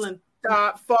have a feeling.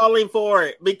 Stop falling for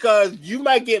it, because you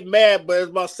might get mad, but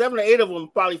about 7 or 8 of them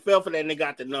probably fell for that and they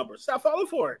got the number. Stop falling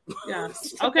for it.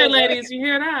 Yes. Okay, ladies, you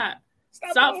hear that?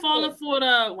 Stop falling for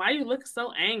the why you look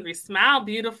so angry. Smile,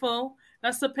 beautiful.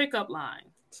 That's the pickup line.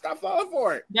 Stop falling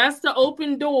for it. That's the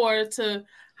open door to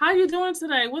how you doing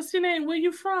today? What's your name? Where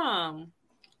you from?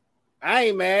 I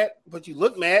ain't mad, but you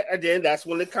look mad, and then that's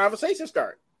when the conversation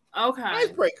starts. Okay.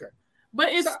 Icebreaker. But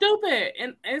it's stupid,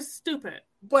 and it's stupid.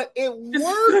 But it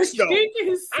works, though.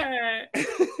 Kiki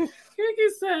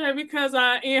said, because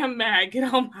I am mad, get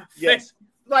on my face. Yes.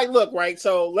 Like, look, right?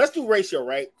 So let's do ratio,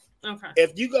 right? Okay.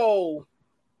 If you go,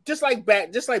 just like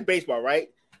baseball, right?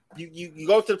 You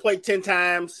go to the plate 10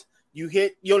 times, you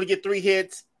only get 3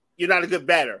 hits, you're not a good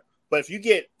batter. But if you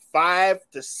get 5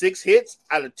 to 6 hits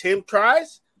out of 10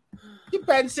 tries, you're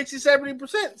batting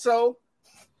 60-70%. So,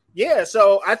 yeah,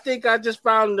 so I think I just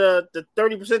found the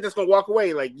 30% that's going to walk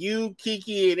away. Like you,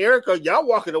 Kiki, and Erica, y'all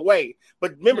walking away.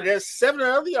 But remember, there's 7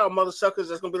 other y'all mother suckers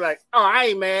that's going to be like, oh, I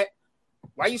ain't mad.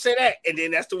 Why you say that? And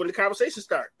then that's when the conversation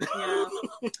starts. Yeah.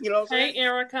 You know what I'm saying? Hey,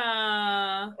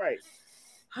 Erica. Right.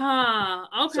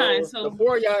 Okay. So the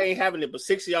 4 of y'all ain't having it, but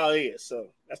 6 of y'all is. So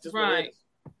that's just right. What it is.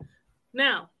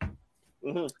 Now,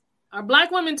 are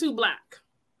Black women too Black?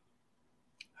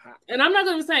 And I'm not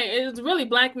going to say it's really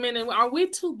Black men. And are we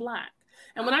too Black?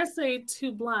 And when I say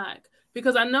too Black,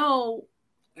 because I know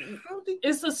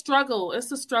it's a struggle.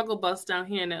 It's a struggle bus down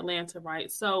here in Atlanta,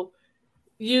 right? So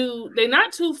they're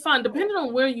not too fond, depending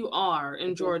on where you are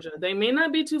in Georgia. They may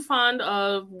not be too fond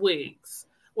of wigs,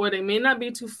 or they may not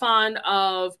be too fond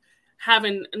of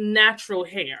having natural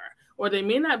hair, or they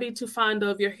may not be too fond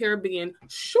of your hair being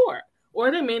short.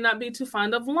 or they may not be too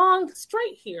fond of long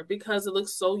straight hair because it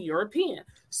looks so European.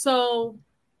 So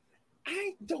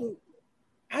I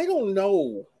don't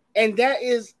know. And that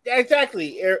is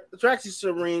exactly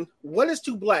Serene. What is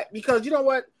too black? Because you know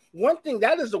what? One thing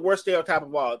that is the worst stereotype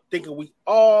of all, thinking we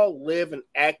all live and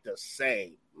act the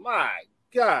same. My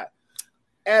God.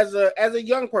 As a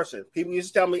young person, people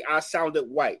used to tell me I sounded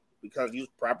white because I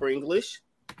used proper English.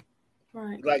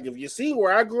 Right. Like if you see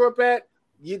where I grew up at,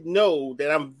 you'd know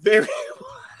that I'm very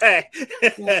black.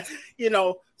 Yes. You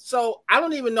know, so I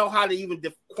don't even know how to even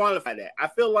quantify that. I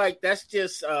feel like that's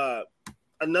just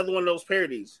another one of those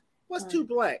parodies. What's too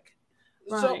black?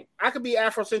 Right. So I could be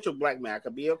Afrocentric black man. I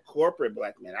could be a corporate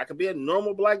black man. I could be a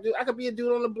normal black dude. I could be a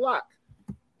dude on the block.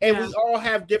 And we all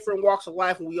have different walks of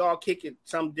life, and we all kick it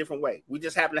some different way. We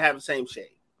just happen to have the same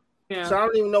shade. Yeah. So I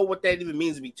don't even know what that even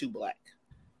means to be too black.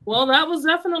 Well, that was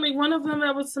definitely one of them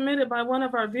that was submitted by one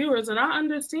of our viewers, and I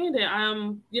understand it.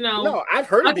 No, I've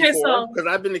heard it before because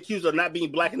I've been accused of not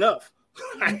being black enough.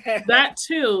 That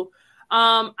too.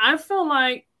 I feel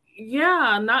like,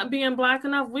 not being black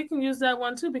enough, we can use that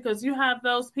one too, because you have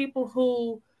those people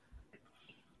who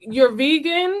you're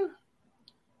vegan,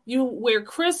 you wear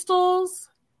crystals,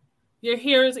 your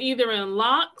hair is either in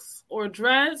locks or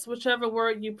dreads, whichever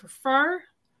word you prefer.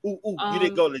 You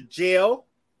didn't go to jail.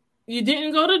 You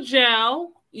didn't go to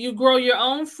jail. You grow your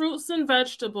own fruits and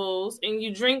vegetables, and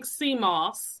you drink sea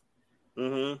moss.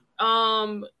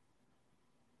 Mm-hmm.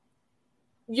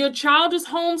 Your child is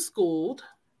homeschooled.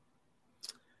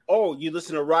 Oh, you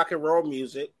listen to rock and roll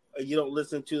music. You don't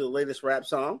listen to the latest rap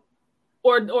song.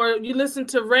 Or you listen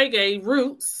to reggae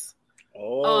roots.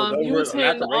 You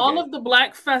attend all of the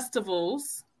black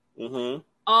festivals.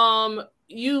 Mm-hmm.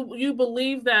 You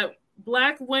believe that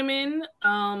black women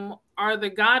are the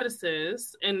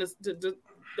goddesses in the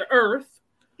earth.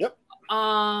 Yep.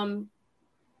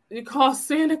 You call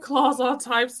Santa Claus all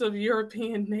types of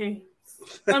European names.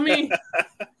 I mean,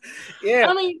 yeah.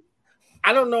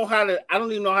 I don't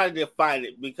even know how to define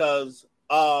it because,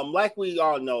 like we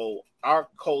all know, our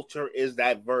culture is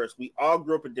diverse. We all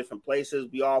grew up in different places.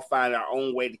 We all find our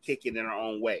own way to kick it in our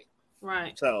own way.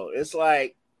 Right. So it's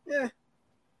like, make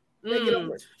it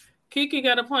over. Kiki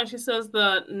got a point. She says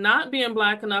the not being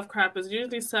black enough crap is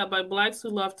usually said by blacks who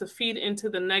love to feed into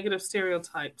the negative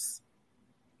stereotypes.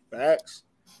 Facts.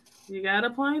 You got a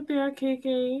point there,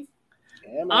 Kiki.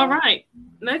 Yeah, all right.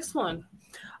 Next one.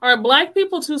 Are black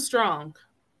people too strong?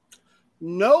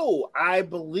 No, I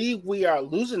believe we are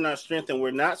losing our strength and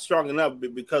we're not strong enough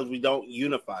because we don't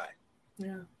unify.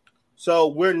 Yeah. So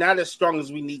we're not as strong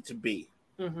as we need to be.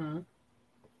 Mm-hmm.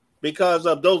 Because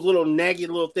of those little naggy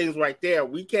little things right there.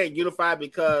 We can't unify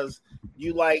because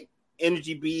you like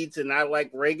energy beads and I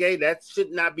like reggae. That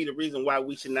should not be the reason why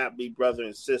we should not be brother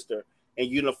and sister and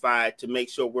unify to make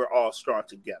sure we're all strong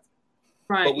together.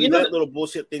 Right. But we let little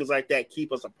bullshit things like that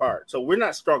keep us apart. So we're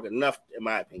not strong enough, in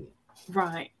my opinion.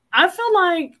 Right. I feel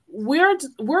like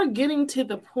we're getting to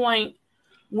the point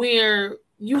where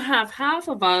you have half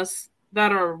of us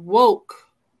that are woke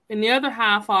and the other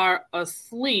half are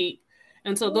asleep.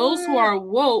 And so those who are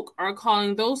woke are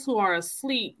calling those who are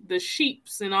asleep the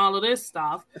sheeps and all of this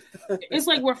stuff. It's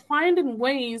like we're finding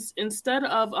ways, instead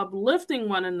of uplifting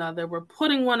one another, we're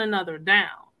putting one another down.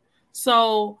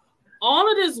 So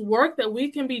all of this work that we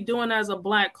can be doing as a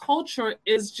black culture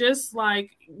is just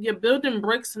like you're building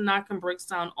bricks and knocking bricks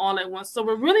down all at once. So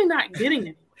we're really not getting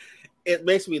anywhere. It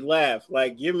makes me laugh.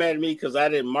 Like, you're mad at me because I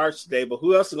didn't march today, but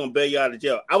who else is going to bail you out of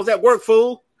jail? I was at work,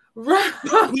 fool. Right.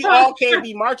 We all can't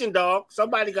be marching, dog.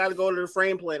 Somebody got to go to the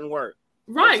frame plant and work.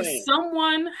 Right.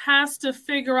 Someone has to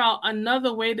figure out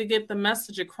another way to get the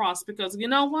message across because you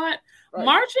know what? Right.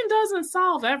 Marching doesn't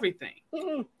solve everything.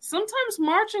 Mm-hmm. Sometimes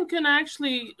marching can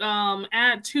actually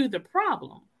add to the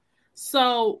problem.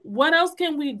 So what else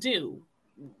can we do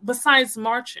besides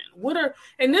marching?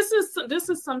 And this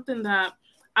is something that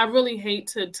I really hate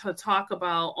to talk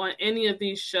about on any of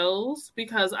these shows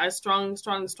because I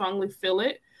strongly feel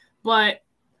it. But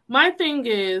my thing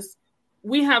is,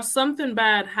 we have something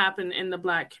bad happen in the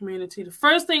black community. The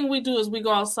first thing we do is we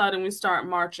go outside and we start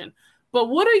marching. But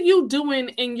what are you doing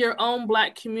in your own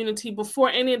black community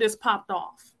before any of this popped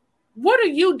off? What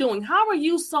are you doing? How are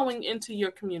you sewing into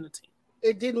your community?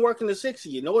 It didn't work in the 60s.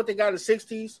 You know what they got in the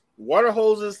 60s? Water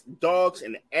hoses, dogs,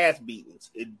 and ass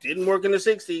beatings. It didn't work in the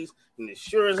 60s, and it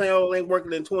sure as hell ain't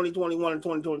working in 2021 and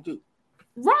 2022.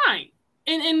 Right.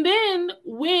 And then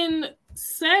when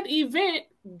said event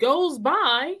goes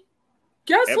by,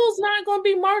 guess who's not going to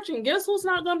be marching? Guess who's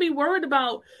not going to be worried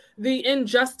about the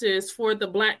injustice for the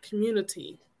black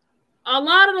community? A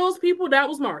lot of those people that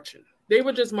was marching. They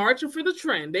were just marching for the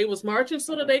trend. They was marching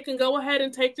so that they can go ahead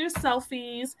and take their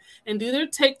selfies and do their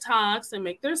TikToks and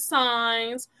make their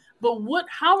signs. But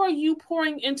how are you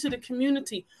pouring into the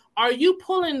community? Are you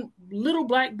pulling little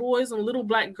black boys and little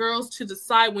black girls to the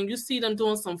side when you see them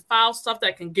doing some foul stuff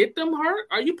that can get them hurt?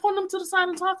 Are you pulling them to the side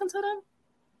and talking to them?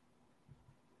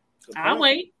 I'll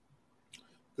wait.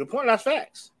 Good point. That's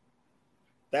facts.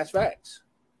 That's facts.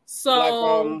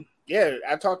 So, yeah,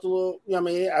 I talked to little, you know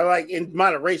what I mean? I like in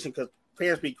moderation because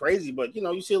parents be crazy, but you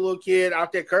know, you see a little kid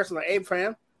out there cursing like, hey,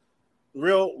 fam,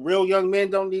 real young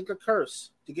men don't need to curse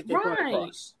to get their point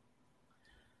across.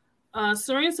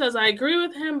 Serene says, I agree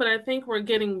with him, but I think we're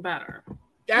getting better.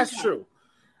 That's true.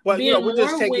 But we're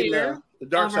just taking the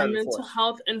dark side of the mental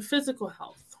health and physical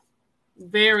health.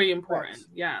 Very important. Right.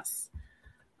 Yes.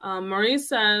 Marie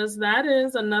says that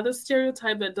is another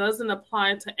stereotype that doesn't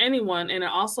apply to anyone, and it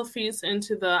also feeds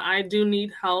into the I do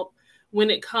need help when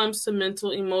it comes to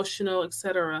mental, emotional,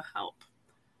 etc. help.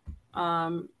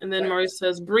 And then Marie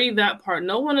says, breathe that part.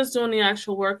 No one is doing the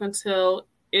actual work until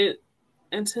it's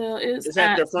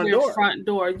at their front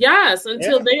door. Yes,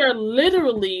 until they are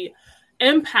literally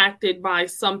impacted by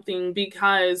something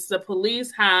because the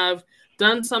police have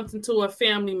done something to a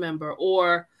family member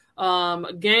or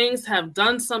gangs have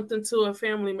done something to a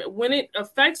family member. When it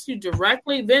affects you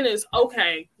directly, then it's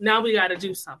okay. Now we got to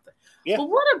do something. Yeah. But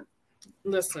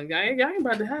listen, y'all ain't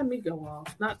about to have me go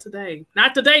off. Not today.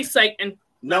 Not today, Satan.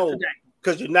 No,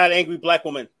 because you're not an angry black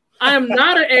woman. I am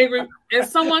not an angry. And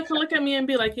someone can look at me and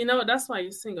be like, you know what? That's why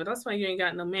you're single. That's why you ain't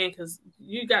got no man because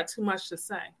you got too much to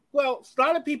say. Well, a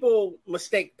lot of people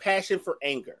mistake passion for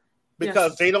anger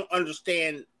because they don't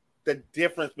understand the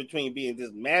difference between being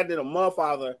just mad at a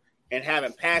motherfucker and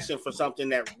having passion for something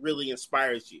that really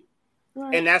inspires you.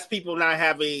 Right. And that's people not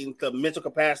having the mental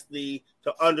capacity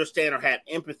to understand or have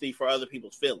empathy for other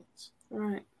people's feelings.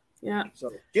 Right. Yeah.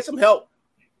 So get some help.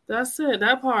 That's it.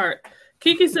 That part.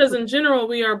 Kiki says, in general,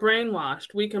 we are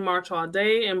brainwashed. We can march all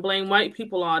day and blame white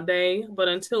people all day, but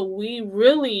until we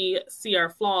really see our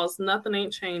flaws, nothing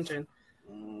ain't changing.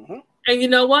 Mm-hmm. And you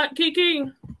know what, Kiki?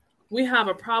 We have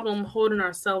a problem holding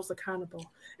ourselves accountable.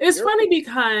 It's funny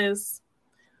because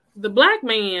the black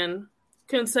man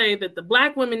can say that the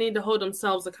black women need to hold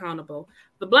themselves accountable.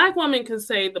 The black woman can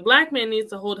say the black man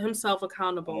needs to hold himself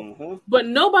accountable, but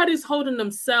nobody's holding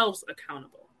themselves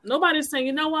accountable. Nobody's saying,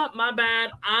 you know what, my bad.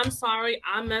 I'm sorry.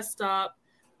 I messed up.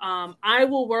 I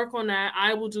will work on that.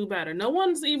 I will do better. No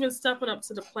one's even stepping up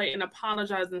to the plate and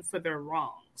apologizing for their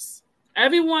wrongs.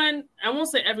 Everyone, I won't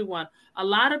say everyone, a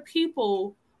lot of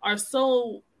people are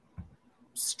so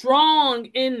strong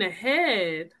in the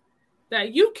head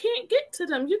that you can't get to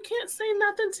them. You can't say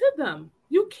nothing to them.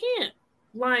 You can't.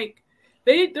 Like,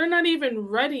 they're not even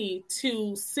ready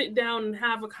to sit down and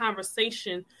have a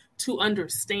conversation to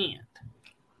understand.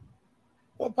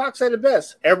 Well, Pac said it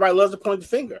best. Everybody loves to point the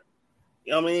finger.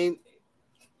 You know what I mean?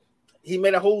 He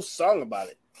made a whole song about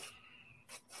it.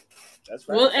 That's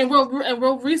right. Well, and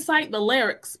we'll recite the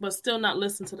lyrics, but still not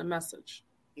listen to the message.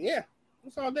 Yeah,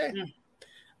 that's all day.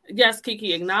 Yes,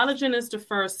 Kiki, acknowledging is the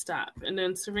first step. And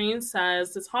then Serene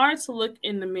says, it's hard to look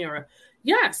in the mirror.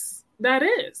 Yes, that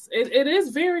is. It is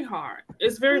very hard.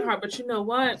 It's very hard. But you know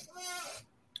what?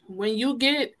 When you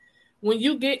get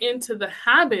into the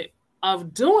habit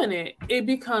of doing it, it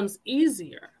becomes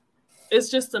easier. It's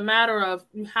just a matter of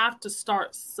you have to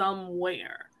start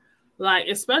somewhere. Like,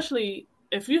 especially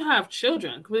if you have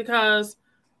children, because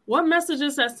what message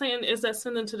is that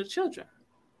sending to the children?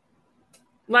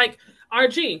 Like,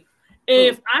 RG,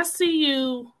 if I see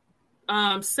you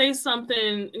say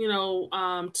something,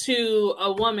 to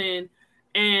a woman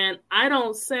and I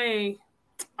don't say,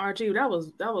 RG,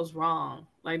 that was wrong.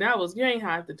 Like, you ain't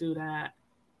have to do that.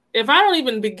 If I don't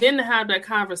even begin to have that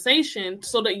conversation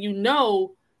so that you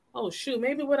know, oh, shoot,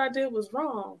 maybe what I did was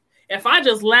wrong. If I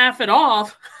just laugh it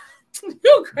off,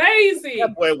 you crazy. Yeah,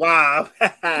 boy, wow.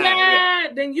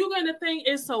 Then you're going to think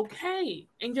it's okay.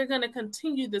 And you're going to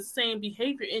continue the same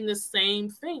behavior in the same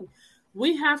thing.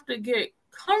 We have to get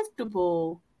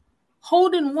comfortable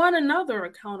holding one another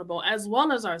accountable as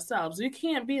well as ourselves. You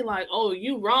can't be like, oh,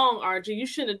 you wrong, RG. You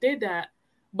shouldn't have did that.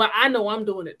 But I know I'm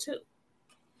doing it too.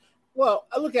 Well,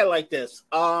 I look at it like this.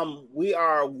 We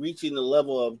are reaching the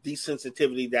level of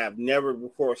desensitivity that I've never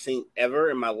before seen ever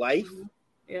in my life.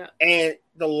 Yeah. And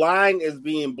the line is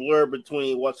being blurred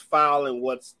between what's foul and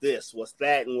what's this, what's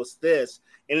that, and what's this.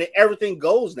 And everything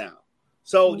goes now.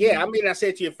 So, I mean, I say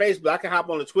it to your face, but I can hop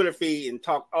on the Twitter feed and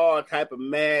talk all type of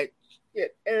mad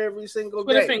shit every single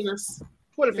day.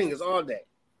 Twitter fingers all day.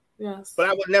 Yes. But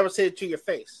I would never say it to your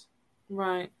face.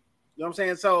 Right. You know what I'm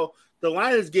saying? So the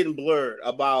line is getting blurred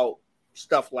about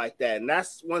stuff like that. And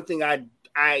that's one thing I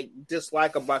I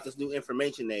dislike about this new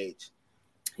information age.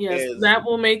 Yes, that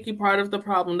will make you part of the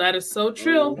problem. That is so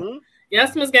true. Mm-hmm.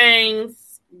 Yes, Ms.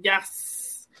 Gaines.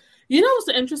 Yes. You know what's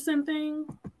the interesting thing?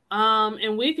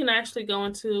 And we can actually go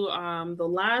into the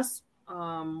last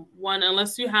one,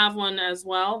 unless you have one as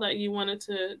well that you wanted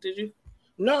to. Did you?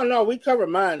 No, we covered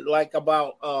mine, like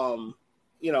about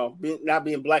not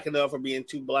being black enough or being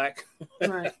too black.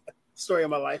 Right. Story of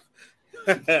my life.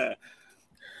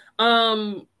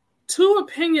 Too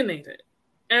opinionated.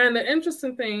 And the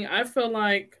interesting thing, I feel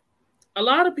like a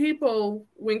lot of people,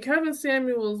 when Kevin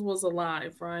Samuels was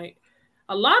alive, right?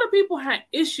 A lot of people had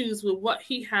issues with what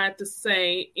he had to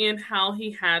say and how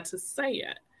he had to say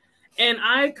it. And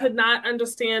I could not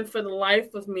understand for the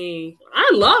life of me. I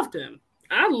loved him.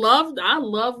 I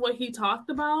love what he talked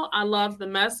about. I loved the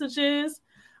messages.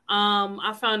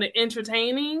 I found it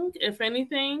entertaining, if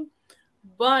anything.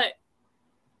 But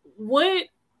what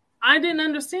I didn't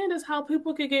understand is how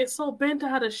people could get so bent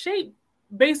out of shape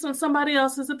based on somebody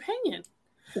else's opinion.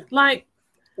 Like,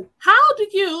 how do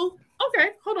you...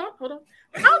 Okay, hold on.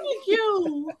 How do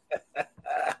you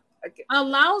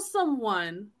allow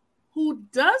someone who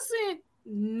doesn't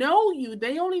know you,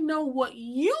 they only know what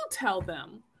you tell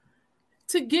them,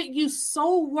 to get you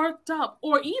so worked up,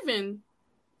 or even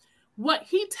what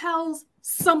he tells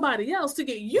somebody else to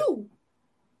get you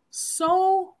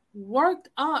so worked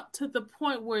up to the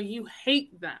point where you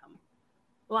hate them?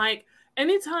 Like,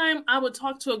 anytime I would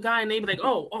talk to a guy and they'd be like,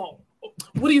 oh,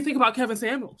 what do you think about Kevin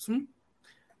Samuels?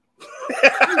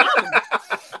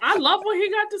 I love what he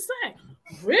got to say.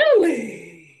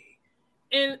 Really?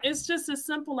 And it's just as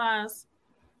simple as,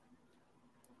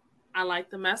 I like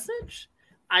the message.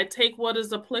 I take what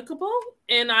is applicable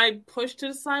and I push to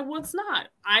the side what's not.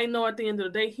 I know at the end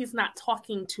of the day, he's not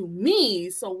talking to me.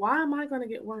 So why am I going to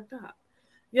get worked up?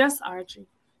 Yes, Archie.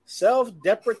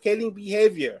 Self-deprecating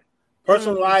behavior.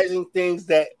 Personalizing things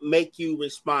that make you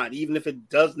respond, even if it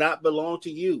does not belong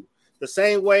to you. The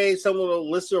same way someone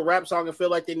will listen to a rap song and feel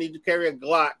like they need to carry a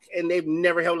Glock and they've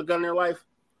never held a gun in their life.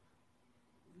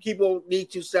 People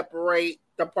need to separate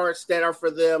the parts that are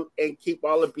for them and keep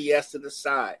all the BS to the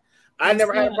side. I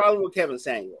never had a problem with Kevin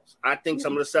Samuels. I think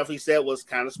some of the stuff he said was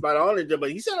kind of spot on,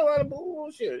 but he said a lot of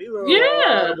bullshit.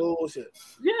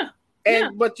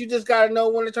 But you just got to know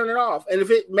when to turn it off. And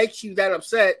if it makes you that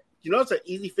upset, it's an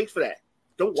easy fix for that.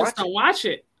 Don't watch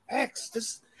it.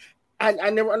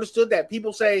 I never understood that.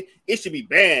 People say it should be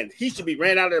banned. He should be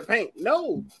ran out of the paint.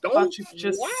 No, don't watch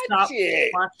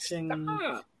it. Watching.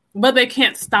 Stop. But they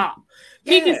can't stop.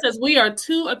 Yes. Kiki says we are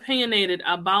too opinionated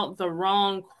about the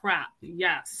wrong crap.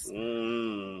 Yes.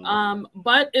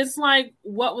 But it's like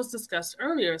what was discussed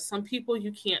earlier. Some people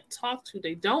you can't talk to.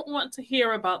 They don't want to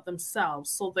hear about themselves,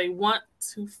 so they want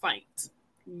to fight.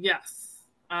 Yes,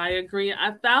 I agree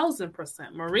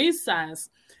 1,000%. Marie says,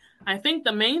 I think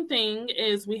the main thing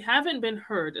is we haven't been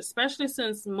heard, especially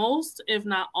since most, if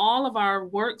not all, of our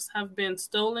works have been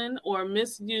stolen or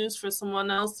misused for someone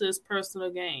else's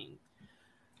personal gain.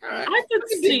 I could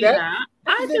see that.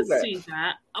 I could see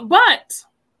that. But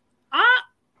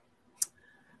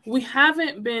we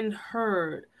haven't been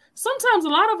heard. Sometimes a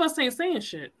lot of us ain't saying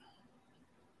shit.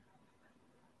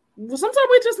 Sometimes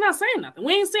we're just not saying nothing.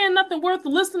 We ain't saying nothing worth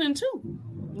listening to.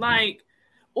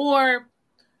 Or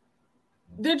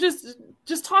they're just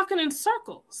talking in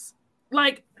circles.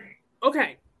 Like,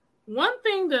 okay, one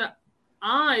thing that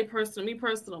me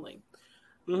personally,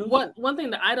 one thing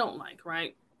that I don't like,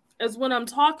 right, is when I'm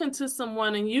talking to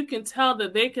someone and you can tell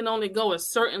that they can only go a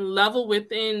certain level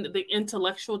within the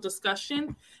intellectual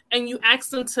discussion, and you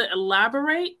ask them to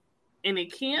elaborate and they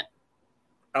can't.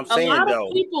 I'm saying, a lot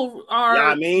of people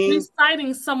are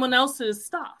reciting someone else's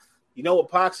stuff. You know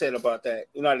what Pac said about that?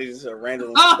 You know, this is a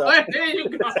random stuff. There you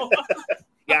go.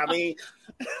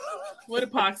 What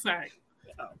did Pac say?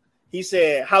 He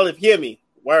said, "Holla if you hear me."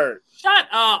 Word. Shut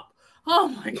up. Oh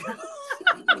my God.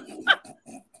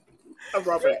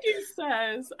 Ricky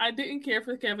says, I didn't care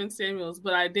for Kevin Samuels,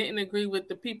 but I didn't agree with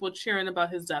the people cheering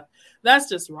about his death. That's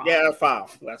just wrong. Yeah, that's foul.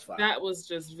 That was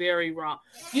just very wrong.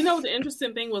 You know, the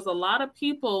interesting thing was a lot of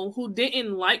people who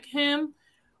didn't like him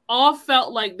all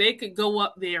felt like they could go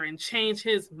up there and change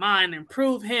his mind and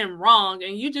prove him wrong.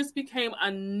 And you just became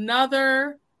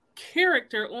another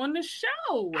character on the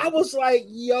show. I was like,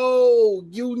 yo,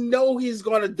 he's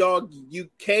going to dog you. You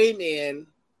came in.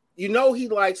 He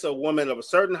likes a woman of a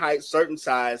certain height, certain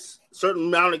size, certain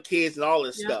amount of kids, and all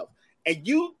this stuff. And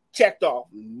you checked off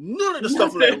none of the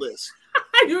stuff on that list.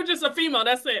 You're just a female.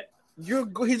 That's it.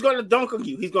 He's going to dunk on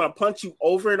you. He's going to punch you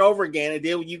over and over again. And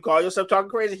then when you call yourself talking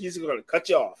crazy, he's going to cut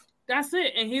you off. That's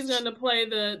it. And he's going to play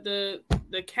the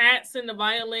cats and the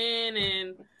violin.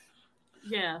 And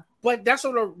Yeah. But that's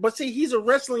what. But see, he's a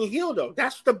wrestling heel though.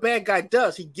 That's what the bad guy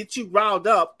does. He gets you riled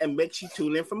up and makes you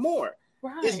tune in for more.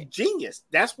 Right. It's genius.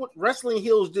 That's what wrestling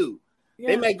heels do. Yeah.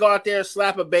 They may go out there and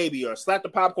slap a baby or slap the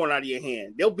popcorn out of your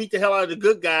hand. They'll beat the hell out of the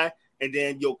good guy, and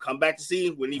then you'll come back to see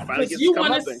when he finally gets to come up.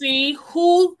 You want to see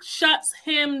who shuts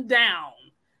him down.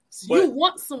 So you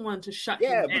want someone to shut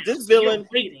him down. Yeah, but this villain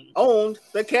owned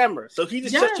the camera, so he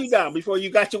just shut you down before you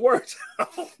got your words.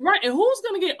 Right, and who's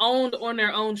going to get owned on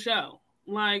their own show?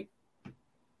 Like,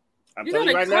 I'm telling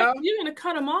you right now, you're going to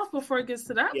cut him off before it gets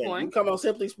to that point. You come on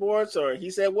Simply Sports, or he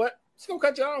said what? It's going to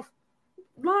cut you off.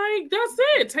 Like, that's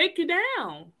it. Take you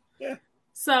down. Yeah.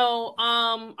 So,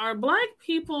 are Black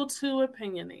people too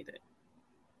opinionated?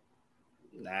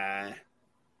 Nah,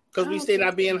 because we stay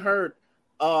not being heard.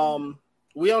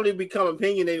 We only become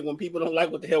opinionated when people don't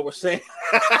like what the hell we're saying.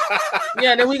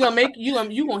 Yeah, then we're gonna make you gonna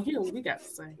hear what we got to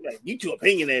say. Like, you too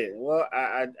opinionated. Well,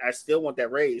 I still want that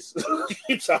raise.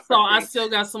 So I still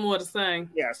got some more to say.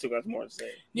 Yeah, I still got some more to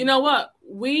say. You know what?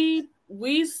 We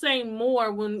say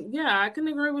more when I can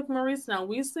agree with Maurice now.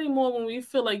 We say more when we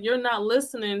feel like you're not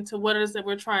listening to what it is that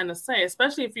we're trying to say,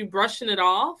 especially if you're brushing it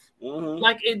off. Mm-hmm.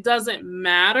 Like it doesn't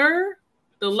matter.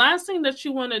 The last thing that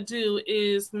you want to do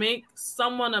is make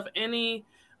someone of any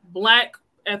Black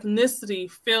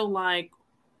ethnicity feel like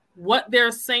what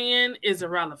they're saying is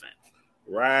irrelevant.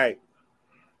 Right.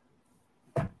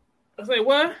 I say,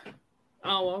 what?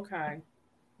 Oh, okay.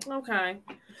 Okay.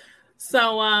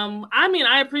 So,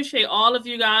 I appreciate all of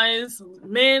you guys,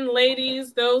 men,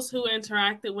 ladies, those who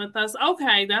interacted with us.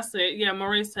 Okay, that's it. Yeah,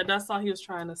 Maurice said that's all he was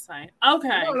trying to say.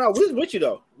 Okay. No, we're with you,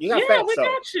 though. You got facts, we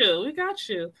got you. We got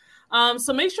you.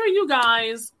 So make sure you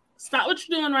guys stop what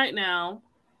you're doing right now.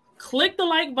 Click the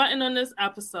like button on this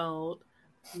episode.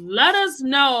 Let us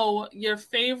know your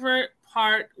favorite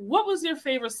part. What was your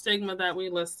favorite stigma that we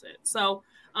listed? So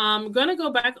I'm going to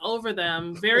go back over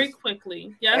them very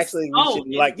quickly. Yes. Actually, we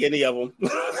shouldn't like any of them.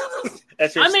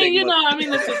 That's your stigma.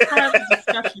 It's a private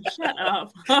discussion. Shut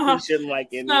up. We shouldn't like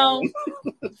any of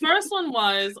them. The first one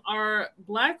was, are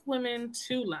Black women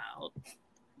too loud?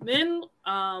 Then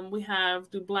we have,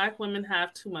 do Black women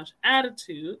have too much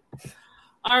attitude?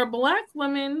 Are Black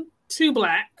women too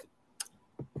Black?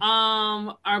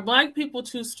 Are Black people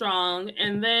too strong?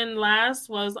 And then last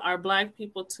was, are Black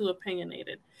people too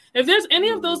opinionated? If there's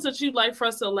any of those that you'd like for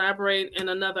us to elaborate in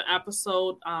another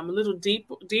episode a little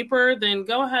deeper, then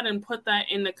go ahead and put that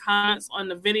in the comments on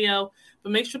the video.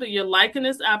 But make sure that you're liking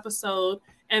this episode.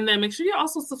 And then make sure you're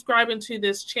also subscribing to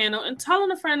this channel and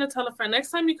telling a friend to tell a friend.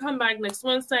 Next time you come back next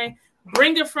Wednesday,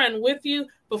 bring a friend with you.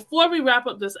 Before we wrap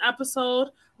up this episode,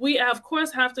 we, of course,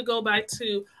 have to go back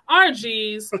to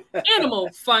RG's animal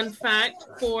fun fact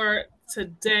for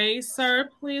today. Sir,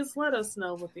 please let us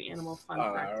know what the animal fun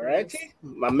fact is. All right.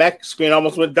 My Mac screen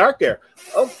almost went dark there.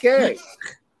 Okay.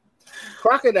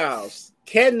 Crocodiles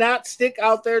cannot stick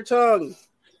out their tongue.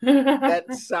 That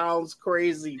sounds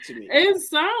crazy to me.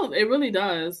 It really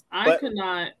does. I could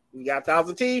not. You got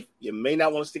 1,000 teeth, you may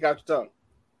not want to stick out your tongue.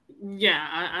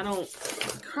 Yeah, I don't.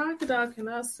 Crocodile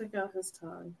cannot stick out his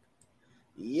tongue.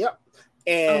 Yep.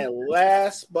 And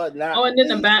last but not and then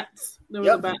the bats. There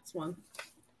was the bats one.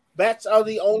 Bats are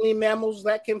the only mammals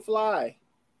that can fly.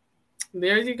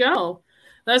 There you go.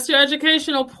 That's your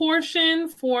educational portion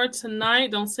for tonight.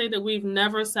 Don't say that we've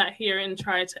never sat here and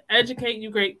tried to educate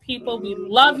you great people. We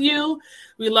love you.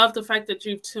 We love the fact that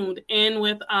you've tuned in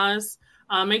with us.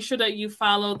 Make sure that you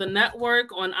follow the network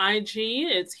on IG.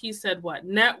 It's He Said What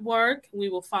Network. We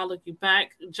will follow you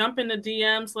back. Jump in the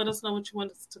DMs. Let us know what you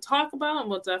want us to talk about, and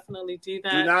we'll definitely do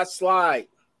that. Do not slide.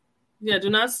 Yeah, do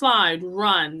not slide.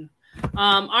 Run.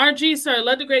 RG, sir,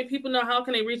 let the great people know how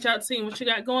can they reach out to you and what you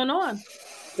got going on.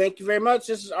 Thank you very much.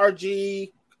 This is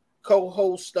RG,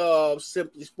 co-host of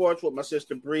Simply Sports with my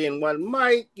sister Bree and one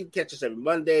Mike. You can catch us every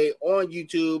Monday on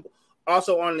YouTube.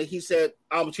 Also on the He Said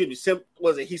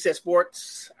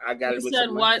Sports? I got it. He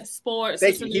Said What Sports?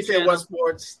 Thank you. He Said What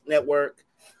Sports Network.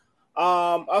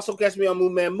 Also catch me on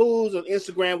Moon Man Moves on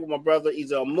Instagram with my brother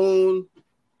Ezel Moon.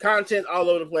 Content all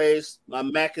over the place. My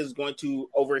Mac is going to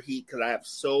overheat because I have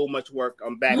so much work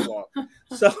on backlog.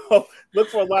 So look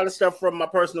for a lot of stuff from my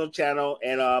personal channel.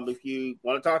 And if you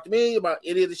want to talk to me about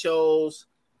any of the shows,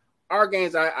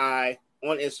 RGainsII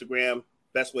on Instagram,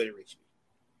 best way to reach me.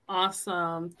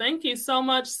 Awesome. Thank you so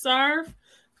much, sir,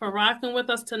 for rocking with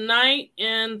us tonight.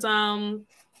 And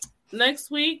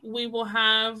next week, we will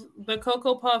have the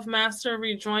Cocoa Puff Master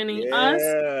rejoining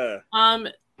us.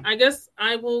 I guess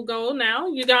I will go now.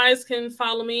 You guys can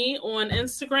follow me on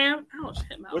Instagram. Ouch,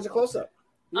 hit my Where's the close-up?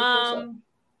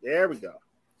 There we go.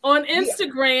 On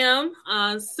Instagram,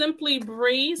 Simply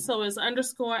Bree, so it's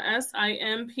 _SIMPLEE,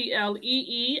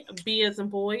 B as in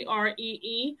boy,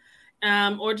 REE.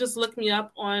 Or just look me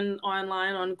up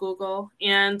online on Google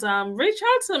and reach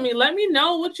out to me. Let me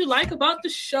know what you like about the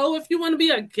show. If you want to be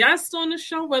a guest on the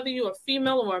show, whether you're a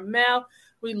female or a male,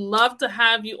 we love to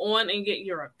have you on and get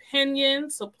your opinion.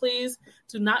 So please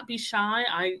do not be shy.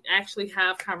 I actually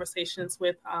have conversations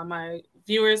with my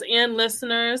viewers and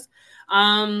listeners.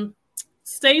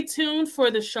 Stay tuned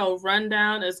for the show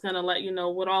rundown. It's going to let you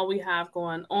know what all we have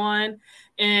going on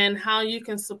and how you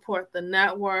can support the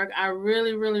network. I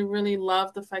really, really, really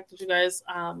love the fact that you guys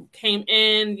came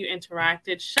in, you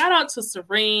interacted. Shout out to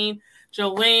Serene,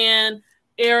 Joanne,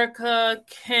 Erica,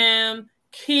 Kim,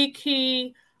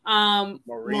 Kiki,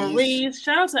 Maurice.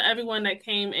 Shout out to everyone that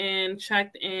came in,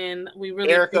 checked in. We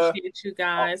really appreciate you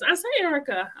guys. I say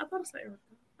Erica. I thought I said Erica.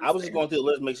 I was just going through the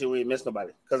list, make sure we didn't miss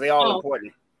nobody because they all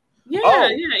important. Yeah.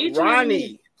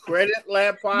 Ronnie, Credit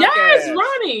Lab Podcast. Yes,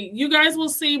 Ronnie. You guys will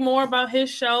see more about his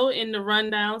show in the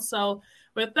rundown. So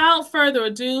without further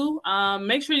ado,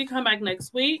 make sure you come back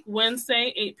next week,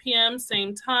 Wednesday, 8 p.m.,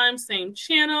 same time, same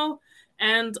channel.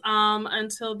 And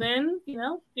until then,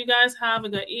 you guys have a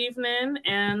good evening,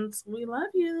 and we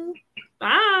love you.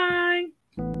 Bye.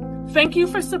 Thank you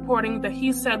for supporting the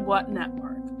He Said What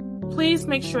Network. Please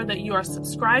make sure that you are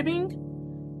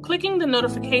subscribing, clicking the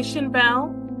notification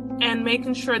bell, and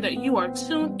making sure that you are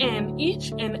tuned in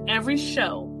each and every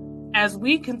show as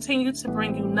we continue to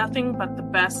bring you nothing but the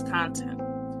best content.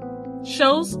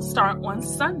 Shows start on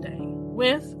Sunday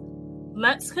with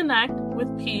Let's Connect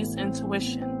with Peace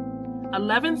Intuition,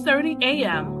 11:30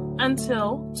 a.m.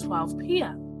 until 12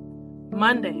 p.m.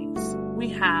 Mondays, we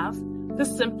have the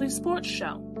Simply Sports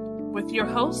Show with your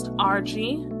host,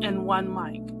 RG, and one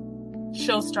mic.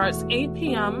 Show starts 8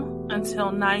 p.m.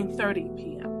 until 9:30 p.m.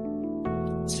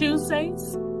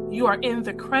 Tuesdays, you are in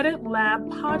the Credit Lab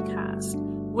Podcast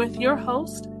with your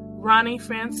host, Ronnie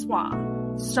Francois,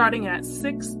 starting at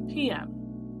 6 p.m.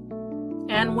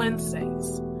 And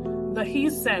Wednesdays, the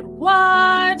He Said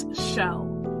What Show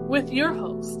with your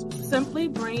host, Simply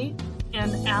Bree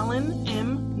and Alan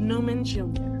M. Newman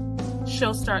Jr.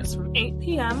 Show starts from 8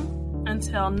 p.m.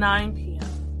 until 9 p.m.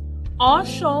 All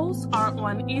shows are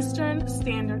on Eastern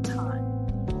Standard Time.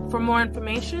 For more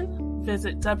information,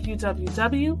 visit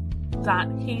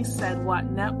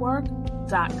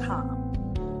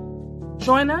www.hesaidwhatnetwork.com.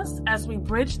 Join us as we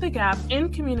bridge the gap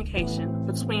in communication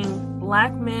between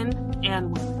Black men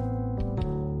and women.